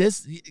 but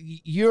this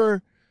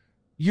you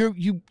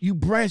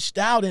branched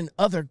out in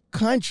other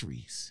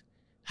countries.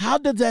 How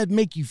does that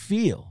make you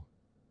feel?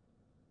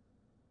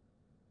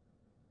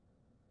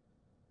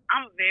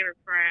 I'm very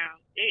proud.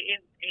 It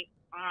is an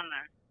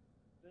honor.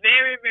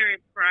 Very, very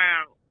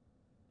proud.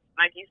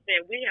 Like you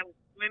said, we have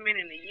women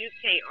in the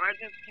UK,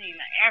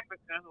 Argentina,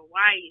 Africa,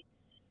 Hawaii,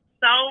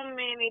 so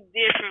many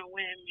different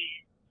women.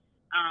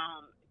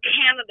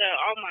 Canada,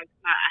 oh my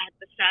God, I have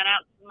to shout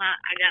out to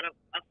I got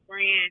a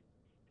friend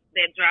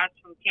that drives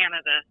from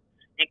Canada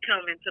and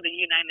come into the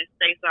United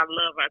States. I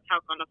love her. I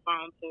talk on the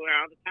phone to her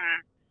all the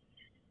time.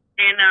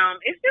 And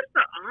it's just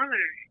an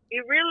honor.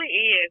 It really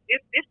is.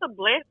 It's a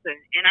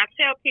blessing. And I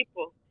tell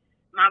people,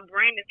 my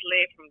brain is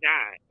led from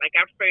God. Like,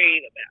 I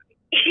prayed about it.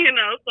 You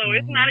know, so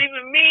It's not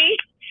even me.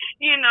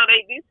 You know,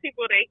 these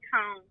people, they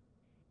come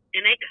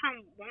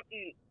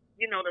wanting,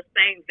 you know, the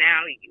same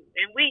value.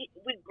 And we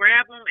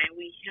grab them and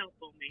we help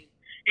them.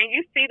 And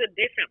you see the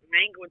different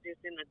languages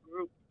in the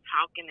group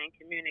talking and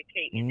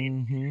communicating.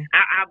 And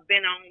I've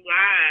been on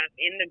live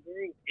in the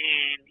group,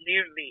 and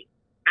literally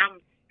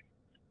I'm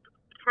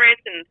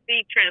pressing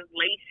see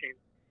translation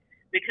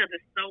because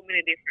there's so many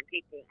different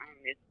people on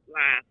this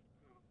live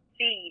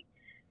feed.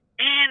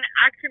 And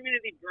our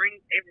community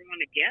brings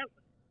everyone together.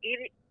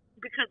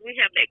 Because we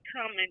have that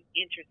common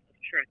interest of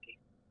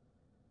trucking.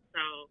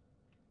 So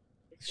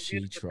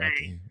She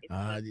Trucking.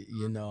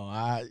 You know,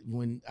 I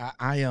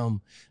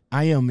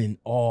am in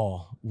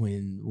awe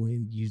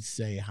when you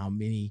say how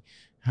many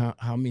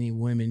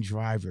women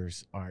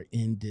drivers are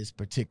in this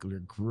particular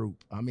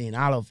group. I mean,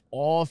 out of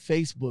all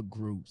Facebook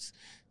groups,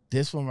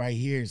 this one right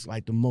here is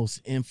like the most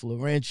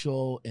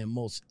influential and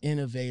most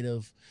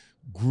innovative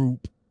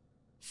group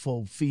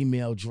for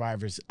female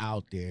drivers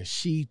out there.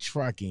 She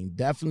Trucking.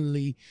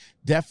 Definitely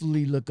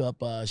look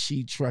up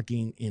She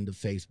Trucking in the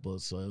Facebook.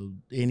 So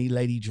any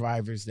lady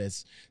drivers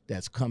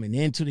that's coming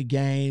into the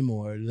game,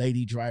 or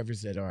lady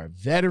drivers that are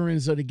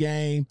veterans of the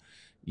game,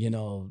 you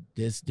know,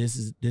 this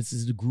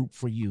is the group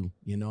for you.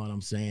 You know what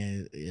I'm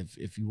saying?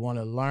 If you want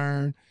to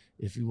learn,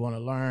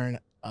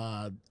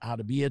 how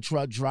to be a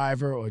truck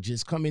driver, or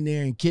just come in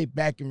there and kick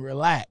back and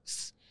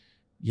relax,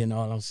 you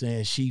know what I'm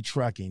saying? She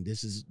Trucking.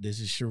 This is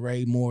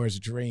Sheree Moore's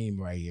dream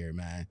right here,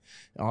 man.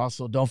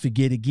 Also, don't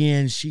forget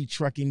again,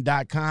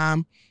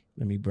 shetrucking.com.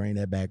 Let me bring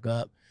that back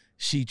up.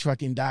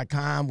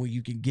 shetrucking.com, where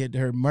you can get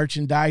her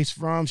merchandise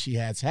from. She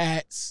has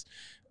hats,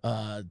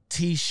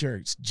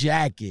 T-shirts,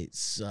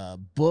 jackets,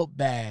 book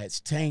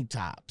bags, tank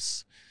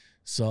tops.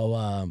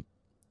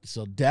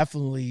 So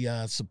definitely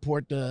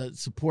support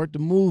the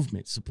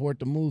movement. Support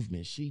the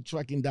movement.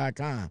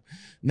 shetrucking.com.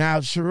 Now,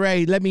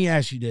 Sheree, let me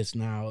ask you this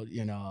now.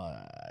 You know,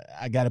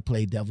 I got to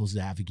play devil's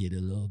advocate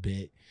a little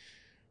bit.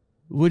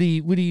 What do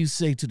you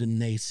say to the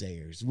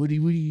naysayers? What do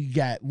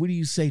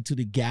you say to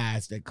the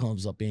guys that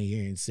comes up in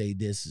here and say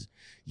this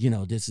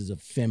is a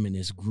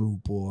feminist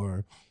group,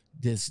 or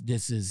this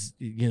is,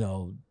 you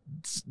know,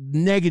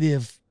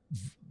 negative,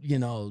 you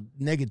know,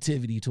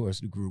 negativity towards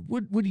the group?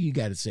 What do you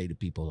got to say to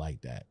people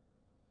like that?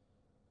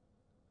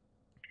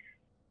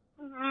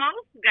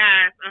 Most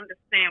guys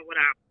understand what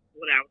I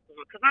was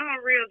doing, because I'm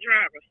a real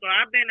driver. So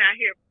I've been out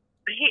here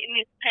hitting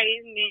this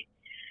pavement.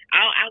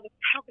 I was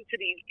talking to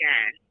these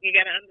guys. You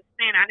got to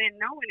understand, I didn't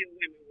know any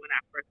women when I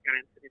first got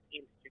into this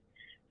industry.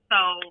 So,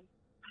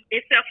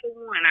 except for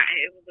one,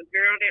 it was a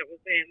girl that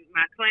was in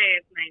my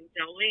class named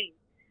Jolene.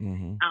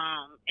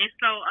 And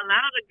so a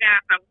lot of the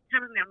guys, I was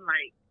telling them,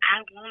 like,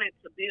 I wanted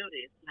to build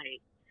this.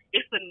 Like,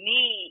 it's a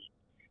need.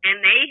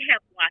 And they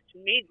have watched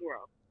me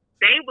grow.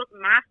 They was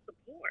my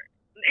support.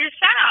 And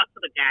shout out to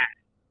the guys.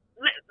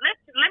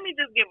 Let me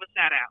just give a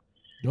shout out.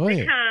 Go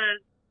ahead. Because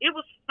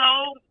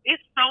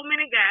it's so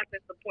many guys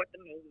that support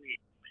the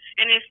movement.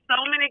 And there's so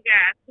many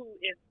guys who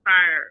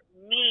inspired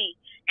me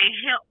and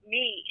helped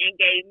me and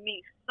gave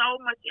me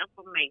so much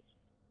information.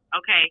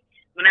 Okay?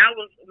 When I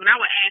would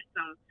ask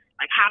them,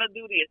 like how to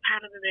do this, how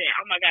to do that.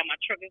 Oh my God, my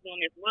truck is doing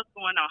this. What's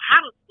going on?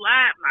 How to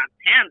slide my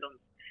tandems.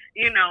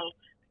 It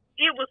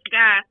was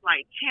guys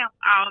like Champ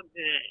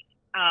Allgood,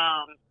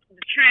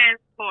 the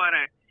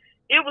transporter.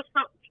 It was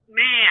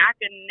I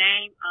can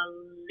name a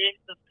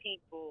list of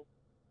people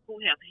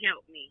who have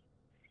helped me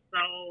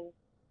so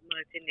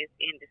much in this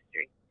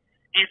industry.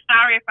 And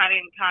sorry if I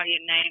didn't call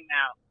your name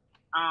out.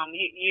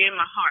 You're in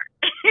my heart.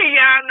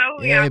 Y'all know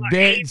who y'all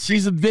are.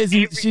 She's a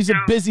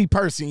busy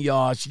person,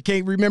 y'all. She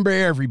can't remember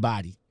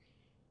everybody.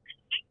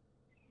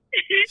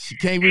 She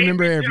can't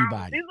remember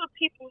everybody. These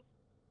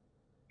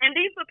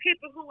are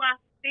people who I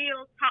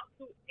still talk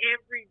to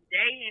every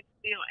day and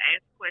still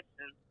ask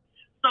questions.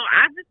 So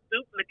I just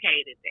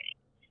duplicated that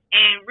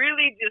and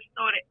really just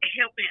started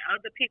helping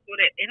other people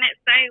that in that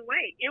same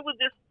way. It was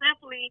just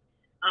simply,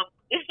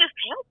 it's just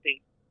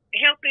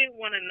helping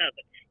one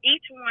another.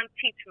 Each one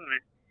teach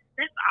one.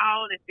 That's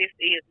all that this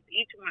is.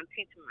 Each one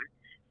teach one.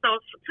 So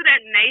to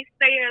that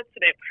naysayer, to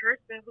that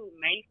person who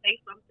may say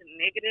something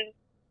negative,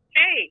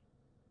 hey,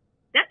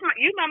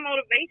 you're my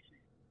motivation.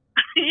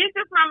 You're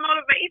just my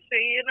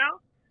motivation,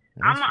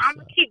 I'm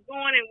gonna keep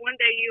going, and one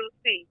day you'll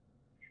see.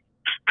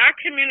 Our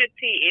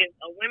community is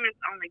a women's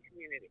only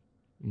community,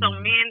 so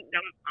men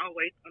don't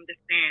always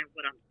understand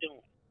what I'm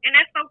doing, and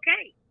that's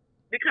okay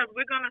because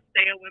we're gonna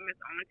stay a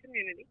women's only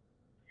community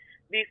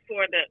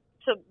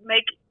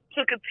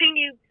to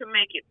continue to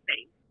make it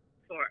safe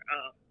for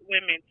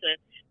women to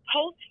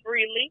post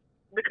freely,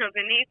 because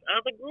in these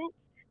other groups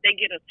they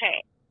get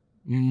attacked.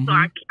 So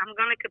I'm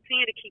going to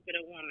continue to keep it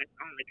a women's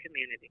only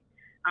community.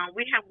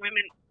 We have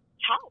women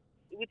talk.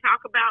 We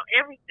talk about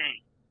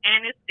everything,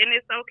 and it's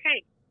okay.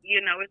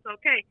 It's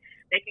okay.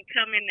 They can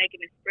come in, they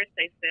can express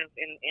themselves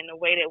in a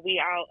way that we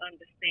all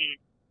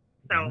understand.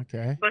 So,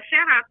 But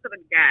shout out to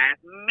the guys.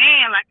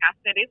 Man, like I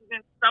said, it's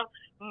been so.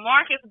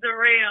 Marcus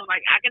Durrell,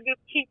 like I can just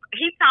keep.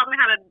 He taught me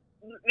how to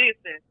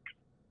listen.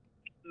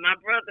 My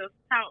brothers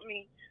taught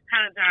me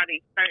how to drive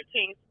these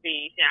 13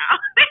 speeds, y'all.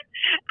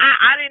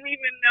 I didn't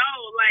even know,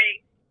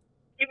 like,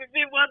 if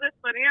it wasn't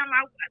for them,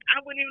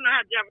 I wouldn't even know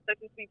how to drive a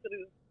 13 speed to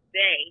this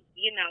day.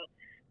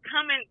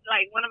 Coming,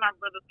 like, one of my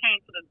brothers came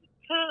to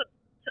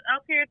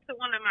up here to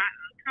one of my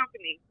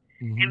companies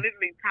and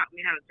literally taught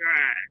me how to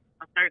drive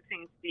a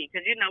 13 speed.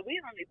 Because, we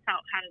only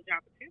taught how to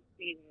drive a 10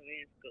 speed when we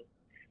were in school.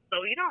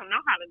 So you don't know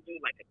how to do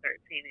like a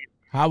 13 and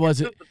how was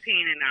it? 10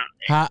 and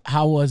out.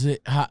 How was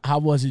it?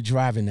 How was it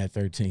driving that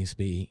 13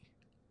 speed?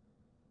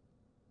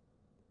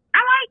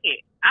 I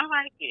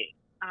like it.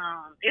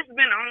 It's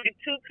been only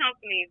 2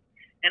 companies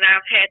and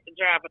I've had to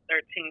drive a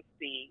 13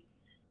 speed,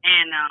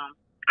 and I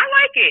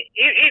like it.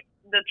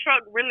 The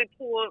truck really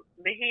pulled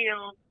the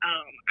hills.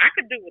 I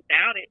could do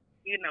without it,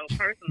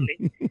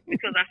 personally,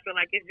 because I feel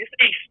like it's just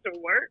extra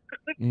work.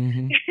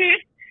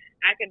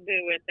 I could do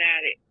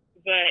without it,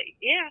 but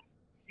yeah.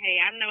 Hey,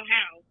 I know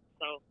how.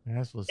 So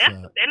that's what's up.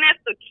 And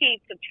that's the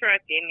key to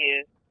trucking,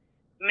 is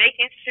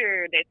making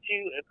sure that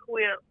you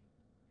equip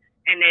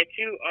and that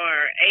you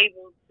are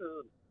able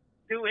to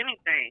do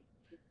anything.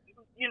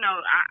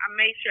 I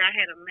made sure I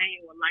had a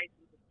manual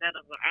license instead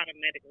of an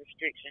automatic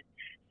restriction,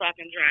 so I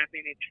can drive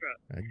any truck.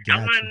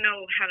 I want to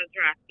know how to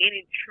drive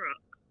any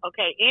truck.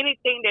 Okay,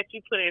 anything that you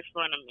put in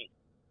front of me,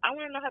 I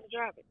want to know how to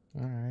drive it.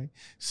 All right.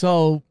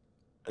 So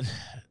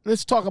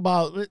let's talk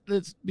about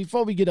let's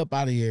before we get up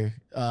out of here,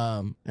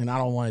 and I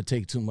don't want to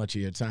take too much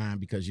of your time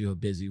because you're a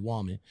busy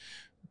woman,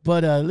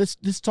 but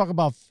let's talk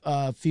about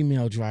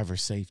female driver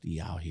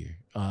safety out here.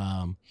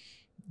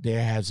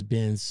 There has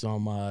been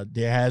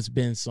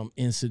some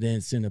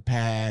incidents in the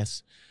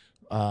past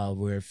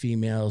where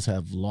females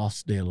have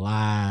lost their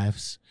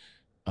lives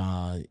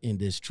in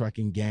this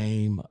trucking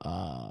game.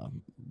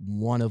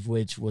 One of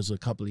which was a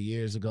couple of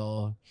years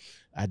ago.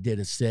 I did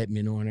a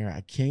segment on her.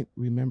 I can't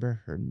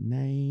remember her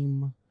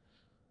name.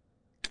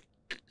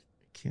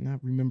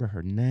 Cannot remember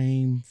her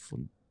name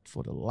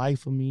for the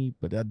life of me,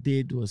 but I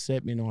did do a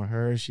segment on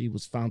her. She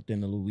was found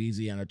in a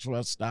Louisiana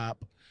truck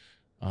stop.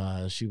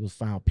 She was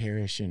found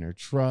perished in her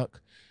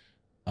truck.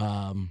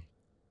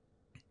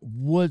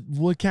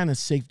 What kind of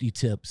safety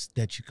tips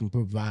that you can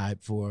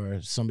provide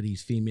for some of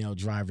these female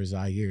drivers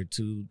out here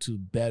to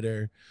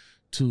better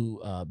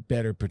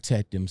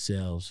protect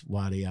themselves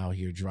while they out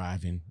here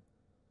driving?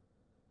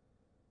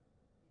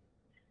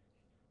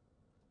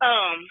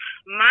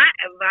 My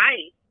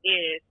advice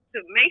is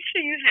to make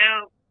sure you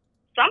have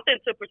something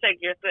to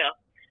protect yourself,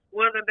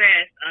 whether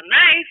that's a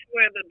knife,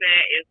 whether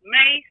that is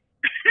mace,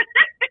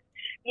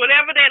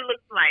 whatever that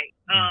looks like,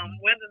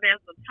 whether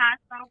that's a tie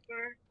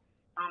stopper,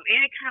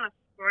 any kind of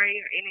spray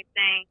or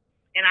anything.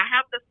 And I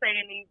have to say,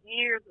 in these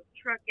years of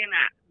trucking,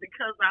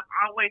 because I've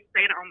always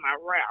stayed on my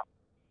route,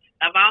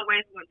 I've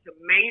always went to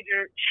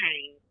major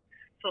chains.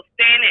 So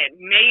staying at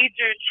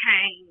major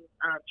chain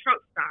truck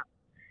stops,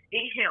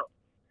 it helps.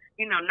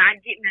 Not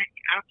getting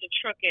out the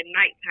truck at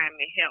nighttime,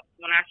 it helps.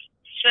 When I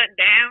shut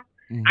down,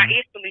 I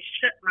instantly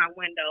shut my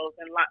windows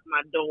and lock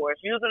my doors,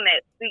 using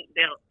that seat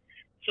belt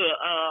to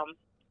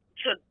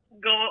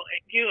go,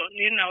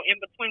 in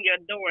between your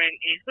door and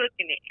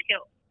hooking it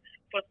helps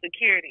for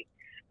security.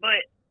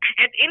 But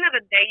at the end of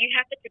the day, you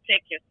have to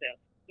protect yourself.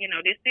 You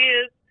know, this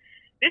is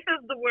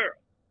the world.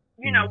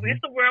 You know, it's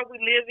the world we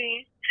live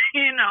in.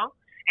 You know,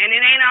 and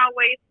it ain't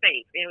always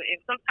safe. And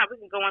sometimes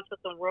we can go into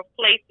some rough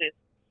places.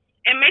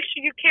 And make sure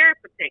you carry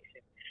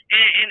protection.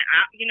 And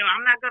you know,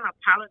 I'm not gonna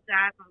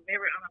apologize. I'm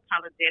very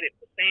unapologetic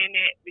for saying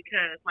that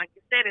because, like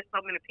you said, there's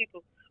so many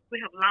people who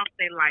have lost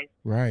their life.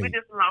 Right. We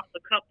just lost a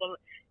couple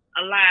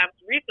of lives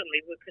recently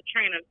with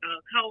Katrina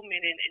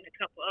Coleman and a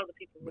couple other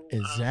people who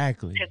has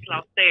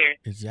lost theirs.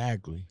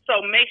 Exactly.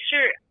 So make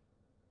sure.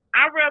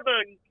 I'd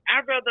rather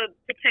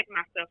protect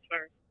myself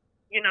first.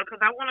 You know,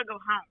 because I want to go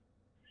home.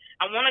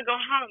 I want to go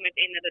home at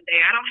the end of the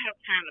day. I don't have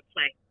time to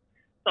play.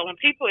 So if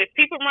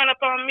people run up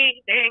on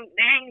me, they ain't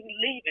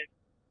leaving.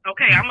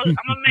 Okay, I'm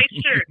gonna make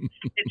sure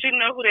that you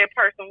know who that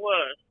person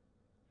was.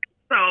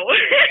 So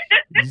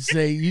that's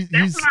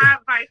my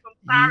advice. I'm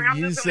sorry. I'm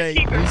just gonna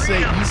keep it real.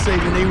 You say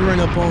when they run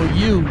up on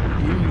you,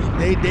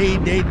 they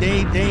ain't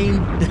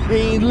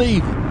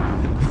leaving.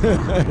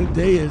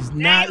 They is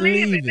not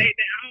leaving.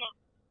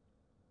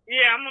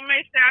 I'm gonna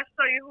make sure I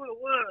show you who it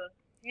was.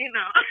 You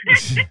know,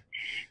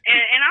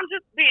 and I'm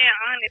just being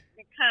honest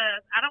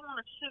because I don't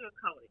want to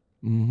sugarcoat it.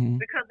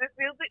 Because this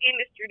is the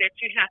industry that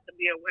you have to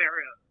be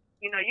aware of.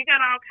 You know, you got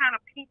all kind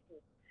of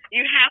people.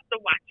 You have to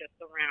watch your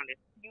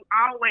surroundings. You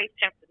always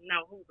have to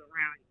know who's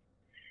around you.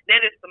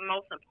 That is the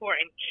most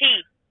important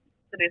key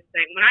to this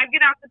thing. When I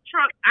get out the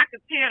truck, I can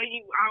tell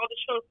you all the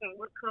trucks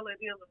and what color it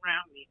is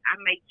around me. I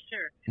make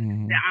sure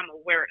that I'm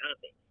aware of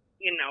it.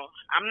 You know,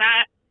 I'm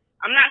not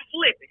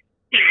flipping.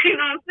 You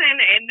know what I'm saying?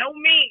 And no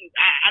means.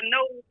 I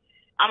know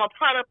I'm a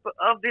product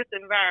of this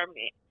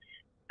environment.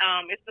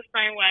 It's the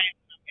same way.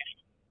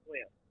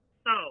 Well,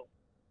 so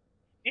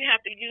you have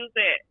to use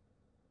that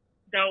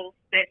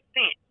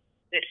sense,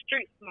 that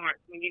street smart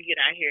when you get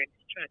out here in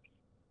this truck,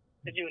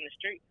 because you're in the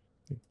street.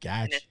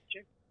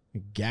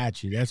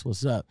 Got you. That's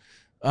what's up.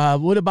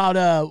 What about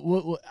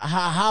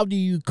how do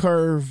you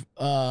curve?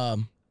 How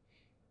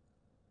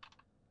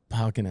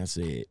can I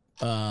say it?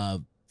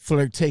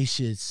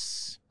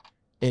 Flirtatious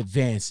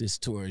advances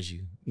towards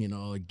you. You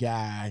know, a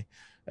guy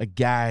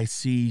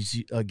sees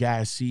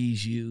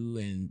you,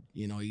 and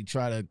you know, he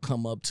try to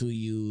come up to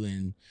you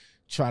and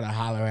try to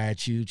holler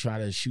at you, try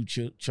to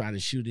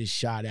shoot his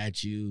shot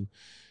at you.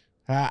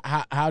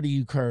 How do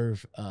you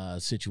curve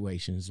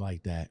situations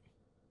like that?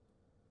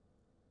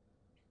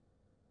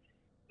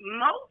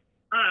 Most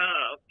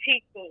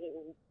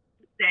people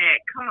that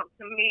come up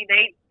to me,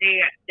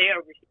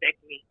 they'll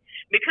respect me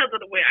because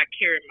of the way I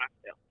carry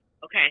myself.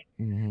 Okay,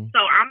 so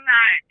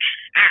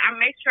I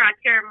make sure I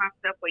carry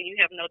myself where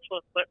you have no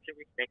choice but to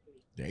respect me.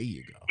 There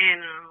you go. And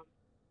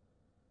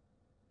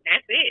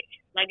that's it.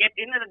 Like at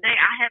the end of the day,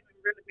 I haven't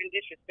really been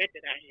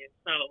disrespected out here,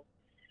 so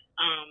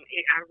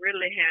I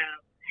really have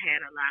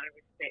had a lot of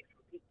respect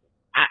for people.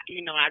 I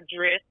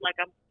dress like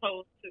I'm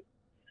supposed to.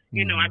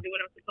 You know, I do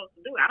what I'm supposed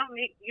to do. I don't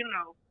need, and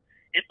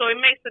so it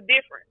makes a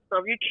difference. So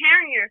if you're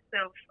carrying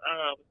yourself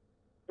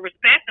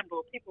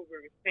respectable, people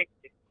will respect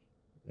you.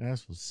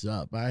 That's what's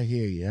up. I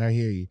hear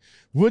you.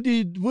 What do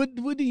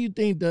you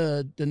think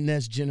the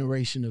next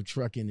generation of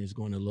trucking is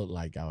going to look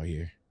like out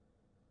here?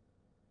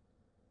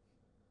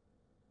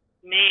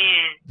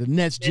 Man, the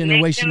next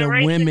generation of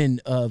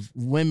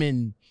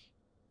women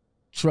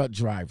truck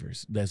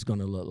drivers that's going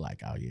to look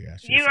like out here.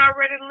 You're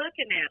already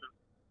looking at them.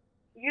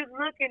 You're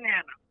looking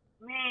at them.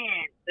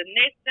 Man, the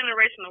next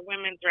generation of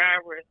women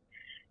drivers,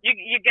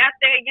 you got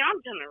that young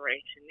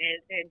generation,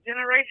 that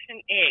Generation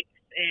X,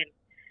 and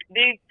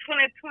these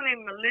 2020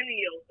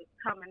 millennials is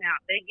coming out.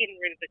 They're getting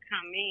ready to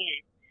come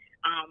in,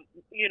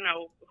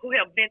 who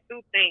have been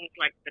through things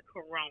like the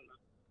corona,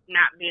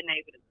 not being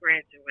able to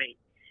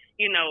graduate.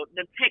 You know,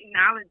 the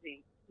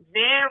technology,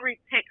 very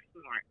tech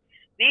smart.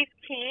 These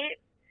kids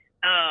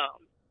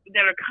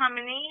that are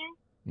coming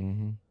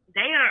in,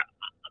 they are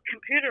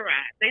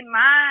computerized. Their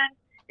mind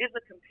is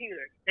a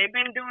computer. They've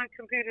been doing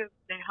computers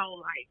their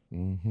whole life.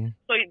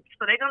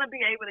 So they're going to be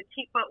able to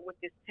keep up with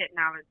this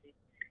technology.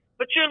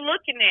 But you're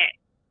looking at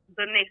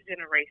the next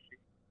generation.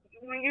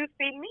 When you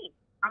see me,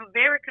 I'm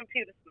very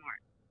computer smart.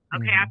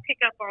 Okay, I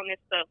pick up on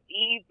this stuff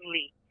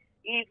easily.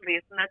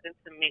 It's nothing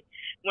to me.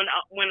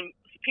 When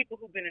people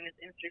who've been in this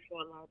industry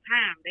for a long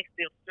time, they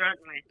still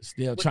struggling.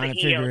 Still trying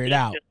to figure it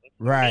out.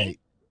 Right.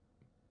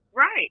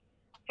 Right.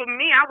 For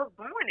me, I was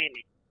born in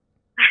it.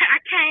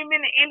 I came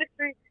in the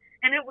industry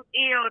and it was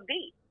ELD,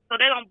 so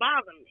they don't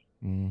bother me.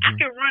 I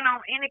can run on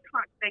any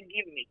clock they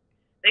give me.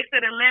 They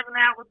said 11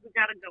 hours, we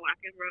gotta go. I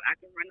can run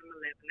them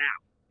 11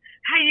 hours.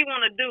 How you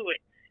want to do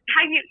it?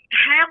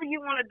 However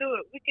you want to do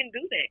it, we can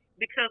do that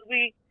because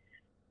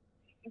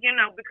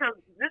because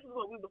this is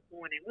what we were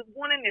born in. We were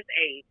born in this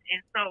age,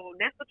 and so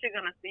that's what you're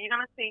gonna see. You're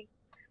gonna see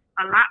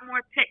a lot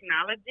more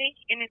technology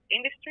in this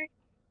industry.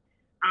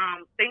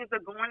 Things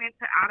are going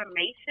into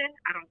automation.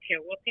 I don't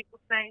care what people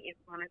say, it's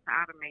going into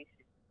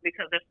automation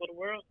because that's what the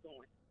world's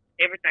doing.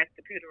 Everything's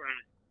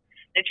computerized.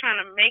 They're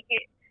trying to make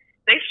it.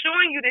 They're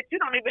showing you that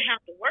you don't even have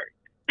to work.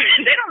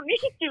 They don't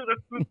need you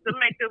to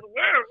make this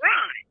world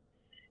run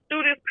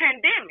through this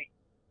pandemic.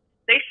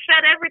 They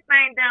shut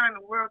everything down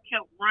and the world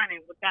kept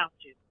running without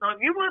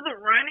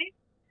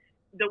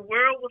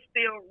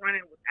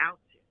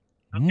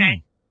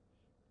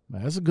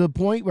That's a good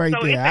point right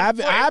So there. I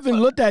haven't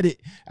looked at it.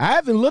 I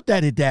haven't looked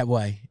at it that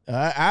way.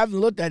 I haven't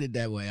looked at it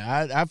that way.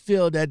 I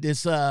feel that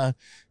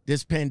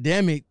this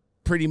pandemic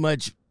pretty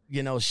much,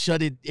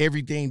 shut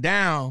everything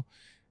down.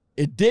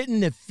 It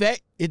didn't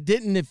affect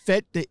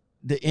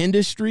the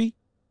industry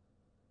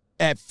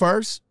at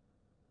first,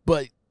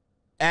 but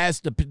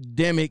as the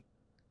pandemic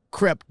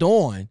crept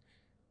on,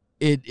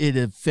 it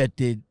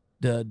affected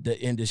the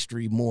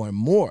industry more and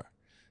more.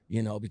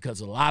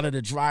 Because a lot of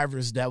the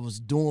drivers that was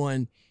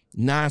doing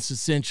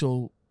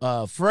non-essential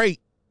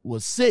freight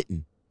was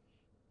sitting,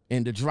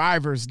 and the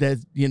drivers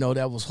that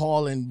that was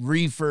hauling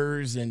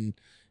reefers and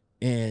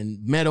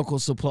medical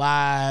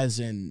supplies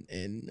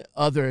and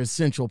other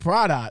essential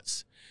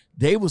products,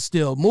 they were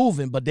still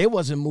moving, but they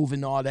wasn't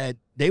moving all that.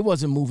 They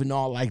wasn't moving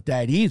all like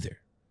that either.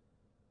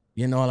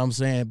 You know what I'm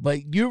saying?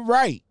 But you're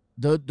right.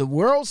 The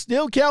world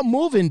still kept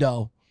moving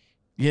though.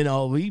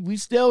 We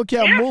still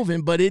kept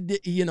moving, but if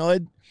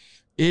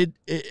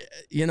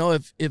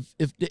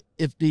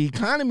the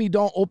economy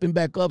don't open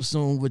back up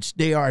soon, which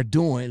they are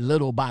doing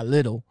little by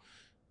little,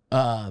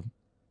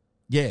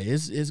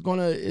 it's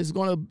gonna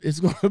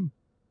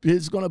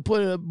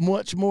put a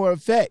much more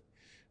effect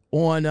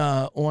on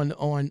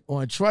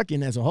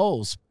trucking as a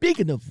whole.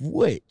 Speaking of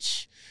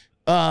which,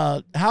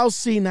 how's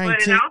C19?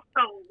 But it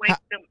also wakes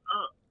them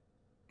up.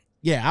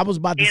 Yeah, I was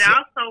about to say. It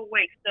also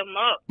wakes them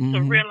up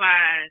to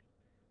realize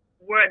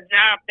what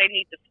job they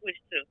need to switch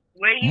to,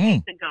 where you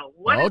need to go.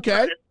 What is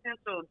the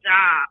essential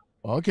job?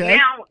 Okay.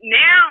 Now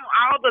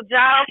all the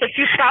jobs that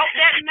you thought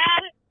that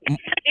mattered,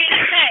 it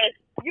has.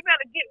 You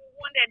better get with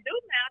one that do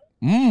matter.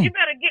 You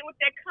better get with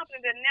that company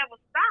that never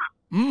stops.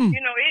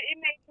 It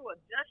makes you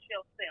adjust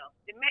yourself.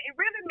 It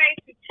really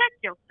makes you check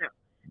yourself.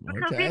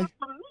 Because even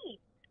for me,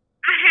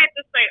 I had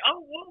to say,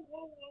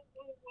 whoa.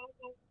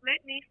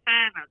 Let me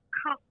find a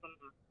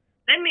customer.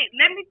 Let me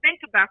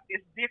think about this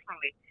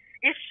differently.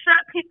 It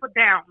shut people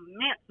down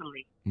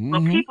mentally.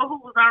 But people who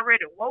was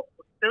already woke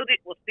was still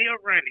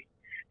running.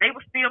 They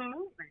were still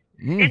moving.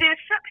 It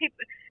didn't shut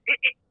people.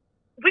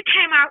 We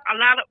came out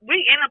we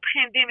in a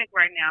pandemic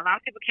right now. A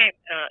lot of people came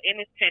in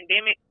this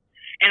pandemic,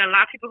 and a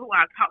lot of people who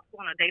I talk to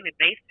on a daily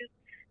basis,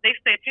 they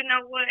said, you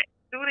know what,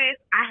 through this,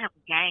 I have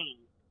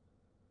gained.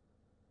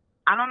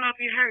 I don't know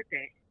if you heard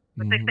that,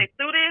 but they say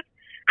through this,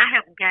 I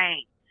have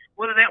gained.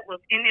 Whether that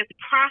was in this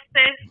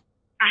process,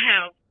 I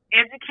have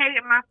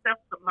educated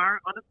myself to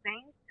learn other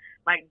things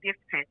like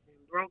dispatching,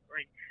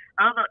 brokering,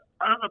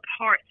 other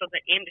parts of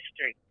the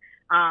industry.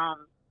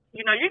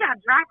 You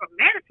got driver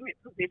management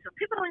positions.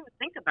 People don't even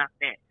think about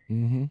that.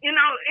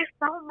 It's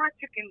so much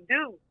you can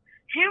do.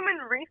 Human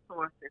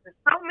resources and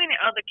so many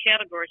other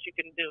categories you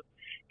can do.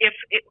 And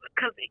it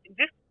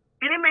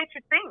makes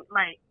you think,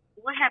 like,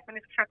 what happened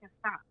if trucking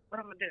stops? What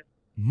I'm gonna do?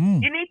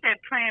 You need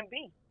that plan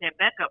B, that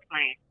backup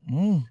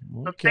plan.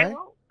 Okay.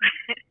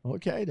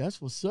 Okay,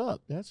 that's what's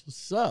up.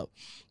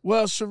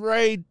 Well,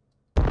 Sheree,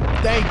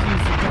 thank you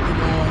for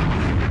coming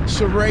on.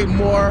 Sheree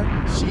Moore,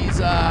 she's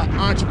an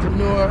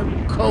entrepreneur,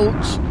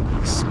 coach,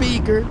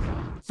 speaker,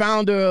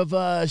 founder of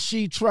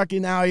S.H.E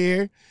Trucking out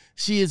here.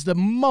 She is the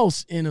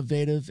most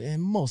innovative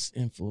and most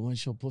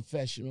influential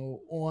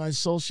professional on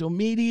social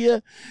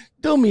media.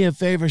 Do me a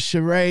favor,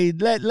 Sheree,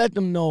 let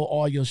them know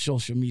all your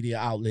social media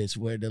outlets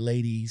where the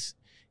ladies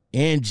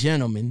and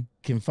gentlemen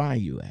can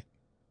find you at.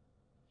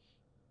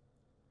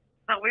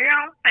 So we're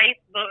on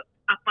Facebook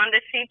up under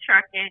S.H.E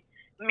Trucking.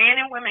 Men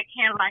and women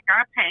can like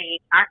our page.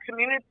 Our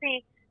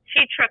community,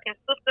 S.H.E Trucking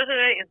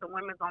Sisterhood, is the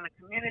women's-only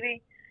community.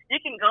 You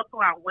can go to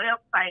our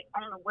website.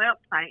 On the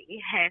website,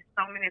 it has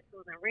so many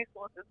tools and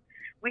resources.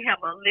 We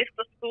have a list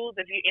of schools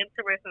if you're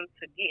interested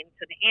to get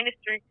into the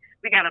industry.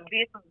 We got a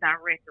business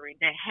directory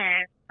that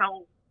has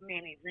so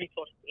many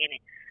resources in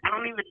it. I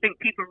don't even think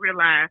people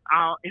realize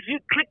if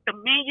you click the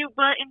menu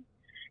button,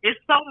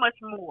 it's so much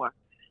more.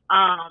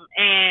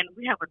 And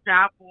we have a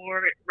job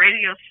board,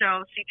 radio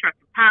show, S.H.E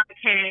Trucking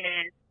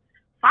Podcast.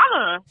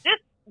 Follow us. Just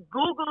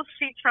Google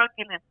S.H.E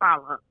Trucking and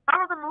follow us.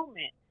 Follow the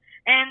movement.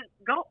 And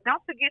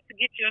don't forget to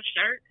get your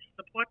shirt.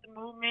 Support the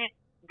movement.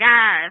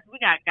 Guys, we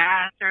got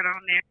guys shirt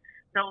on there.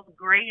 Those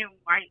gray and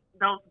white,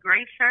 those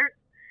gray shirts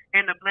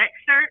and the black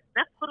shirt,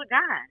 that's for the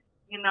guys,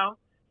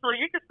 So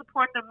you can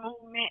support the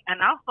movement and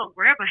also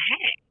grab a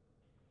hat.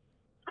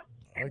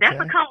 Okay.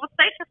 That's a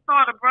conversation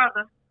starter,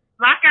 brother.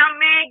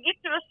 Lockoutmen, get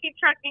you a S.H.E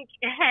Trucking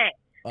hat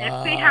and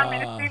see how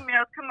many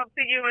females come up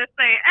to you and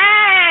say,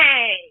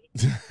 hey,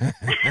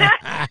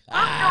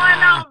 what's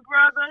going on,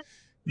 brother?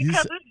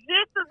 Because it's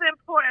just as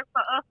important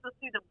for us to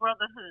see the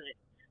brotherhood,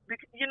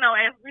 because,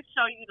 as we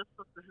show you the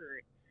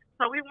sisterhood.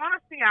 So we want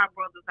to see our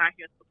brothers out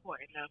here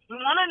supporting us. We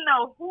want to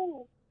know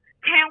who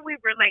can we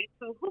relate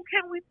to, who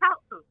can we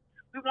talk to.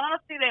 We want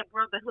to see that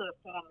brotherhood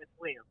form as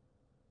well.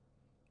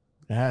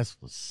 That's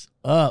what's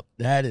up.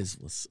 That is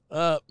what's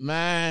up,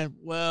 man.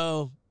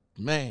 Well,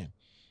 man,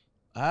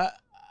 I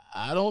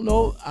don't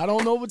know. I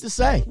don't know what to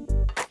say.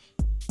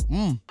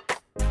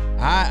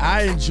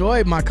 I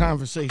enjoyed my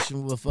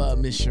conversation with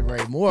Miss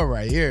Sheree Moore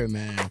right here,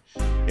 man.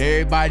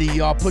 Everybody,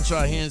 y'all put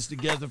your hands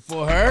together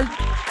for her.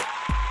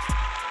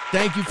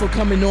 Thank you for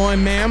coming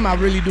on, ma'am. I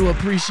really do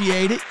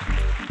appreciate it.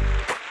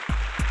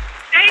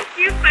 Thank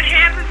you for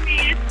having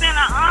me. It's been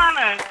an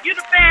honor. You're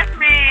the best,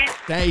 man.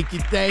 Thank you,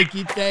 thank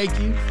you, thank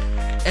you.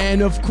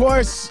 And of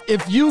course,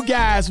 if you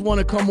guys want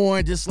to come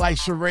on just like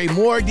Sheree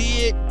Moore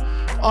did,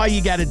 all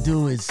you got to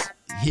do is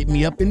hit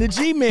me up in the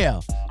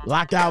Gmail,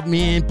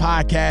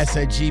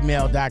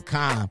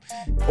 Lockoutmenpodcast@gmail.com.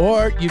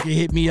 Or you can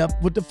hit me up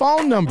with the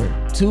phone number,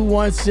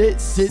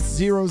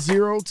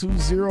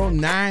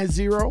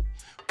 216-600-2090.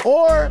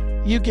 Or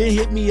you can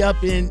hit me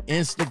up in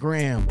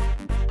Instagram.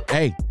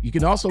 Hey, you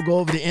can also go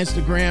over to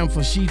Instagram for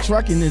S.H.E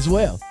Trucking as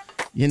well.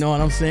 You know what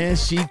I'm saying?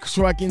 S.H.E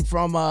Trucking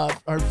from her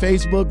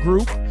Facebook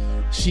group,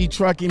 S.H.E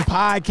Trucking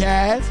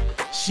Podcast,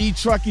 S.H.E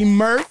Trucking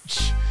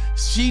merch,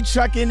 S.H.E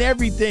Trucking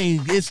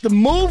everything. It's the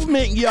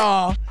movement,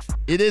 y'all.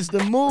 It is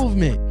the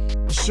movement.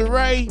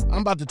 Sheree,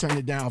 I'm about to turn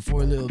it down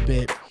for a little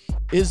bit.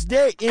 Is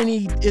there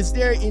any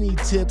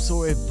tips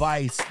or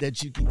advice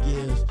that you can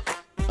give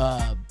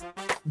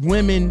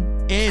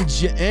women and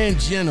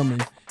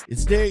gentlemen?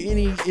 Is there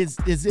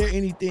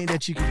anything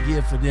that you could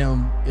give for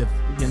them if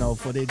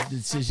for their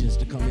decisions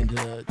to come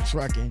into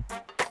trucking?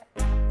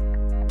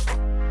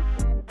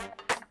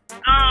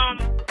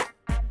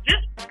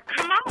 Just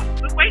come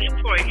on. We're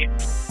waiting for you.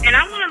 And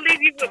I want to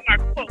leave you with my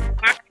quote.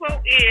 My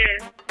quote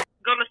is,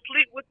 "Go to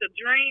sleep with the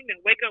dream and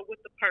wake up with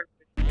the purpose."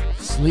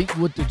 Sleep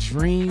with the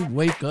dream,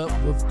 wake up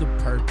with the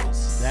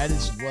purpose. That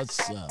is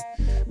what's up.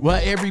 Well,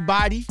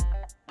 everybody,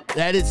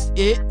 that is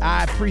it.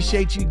 I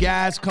appreciate you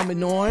guys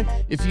coming on.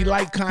 If you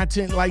like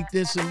content like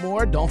this and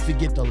more, don't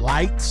forget to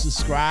like,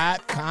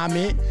 subscribe,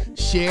 comment,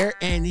 share,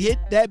 and hit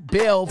that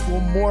bell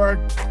for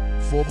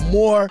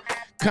more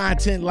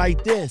content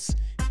like this.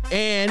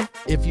 And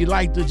if you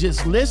like to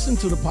just listen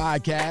to the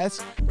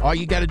podcast, all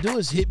you got to do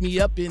is hit me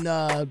up in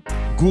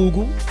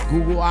Google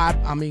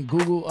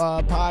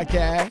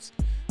Podcast,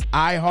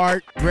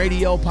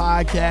 iHeartRadio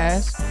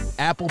Podcast,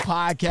 Apple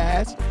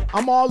Podcast.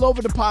 I'm all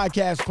over the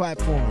podcast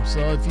platform.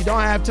 So if you don't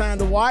have time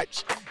to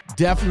watch,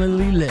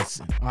 definitely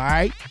listen. All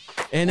right.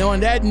 And on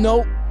that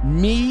note,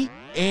 me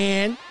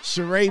and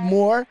Sheree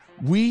Moore,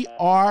 we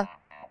are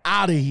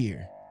out of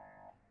here.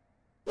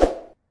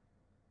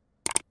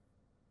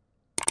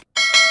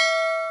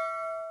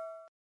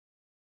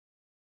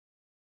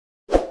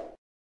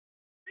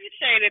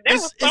 Appreciate it. That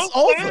was so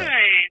over. fun.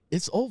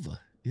 It's over.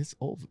 It's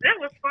over. That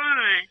was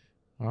fun.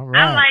 All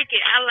right. I like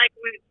it. I like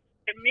when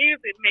the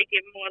music make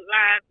it more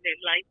lively,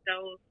 like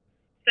those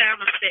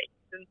sound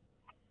effects. And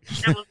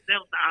that was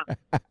awesome.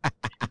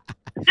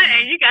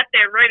 And you got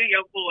that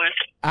radio voice.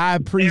 I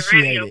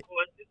appreciate radio it.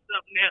 Voice is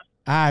something else.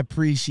 I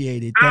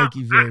appreciate it. Thank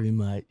you very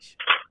much.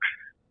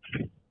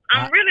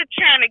 I'm really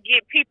trying to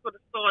get people to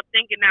start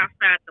thinking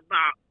outside the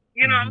box.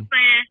 You know what I'm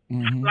saying?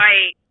 Mm-hmm.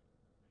 Like,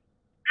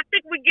 I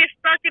think we get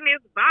stuck in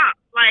this box.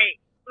 Like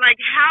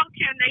how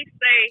can they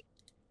say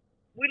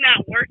we're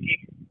not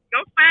working? Go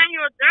find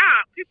you a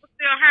job. People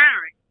still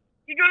hiring.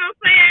 You know what I'm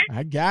saying?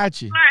 I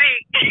got you.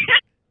 Like,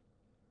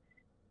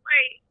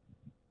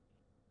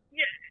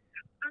 yeah.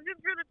 I'm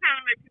just really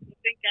trying to make people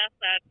think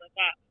outside the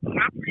box. So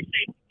I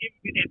appreciate you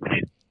giving me that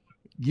platform.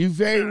 You're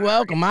very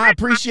welcome. I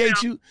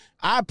appreciate you.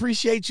 I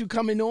appreciate you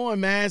coming on,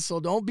 man. So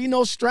don't be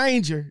no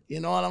stranger. You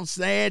know what I'm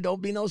saying?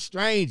 Don't be no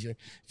stranger.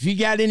 If you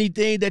got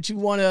anything that you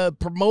want to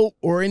promote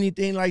or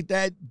anything like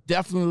that,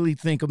 definitely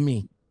think of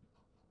me.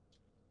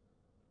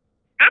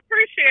 I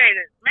appreciate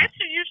it. Make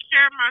sure you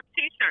share my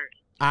t-shirts.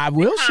 I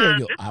will share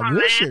your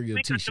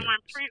t-shirts. t-shirts.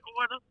 Doing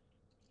pre-orders.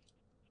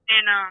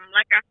 And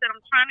like I said, I'm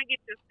trying to get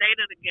this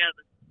data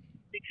together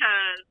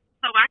because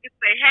so I can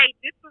say, hey,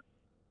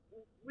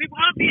 we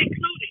want to be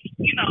included,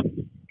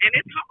 and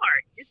it's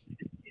hard.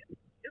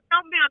 It's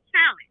gonna be a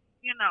challenge,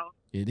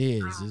 It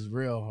is. It's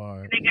real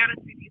hard. They gotta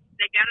see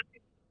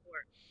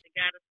support. They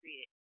gotta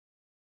see it.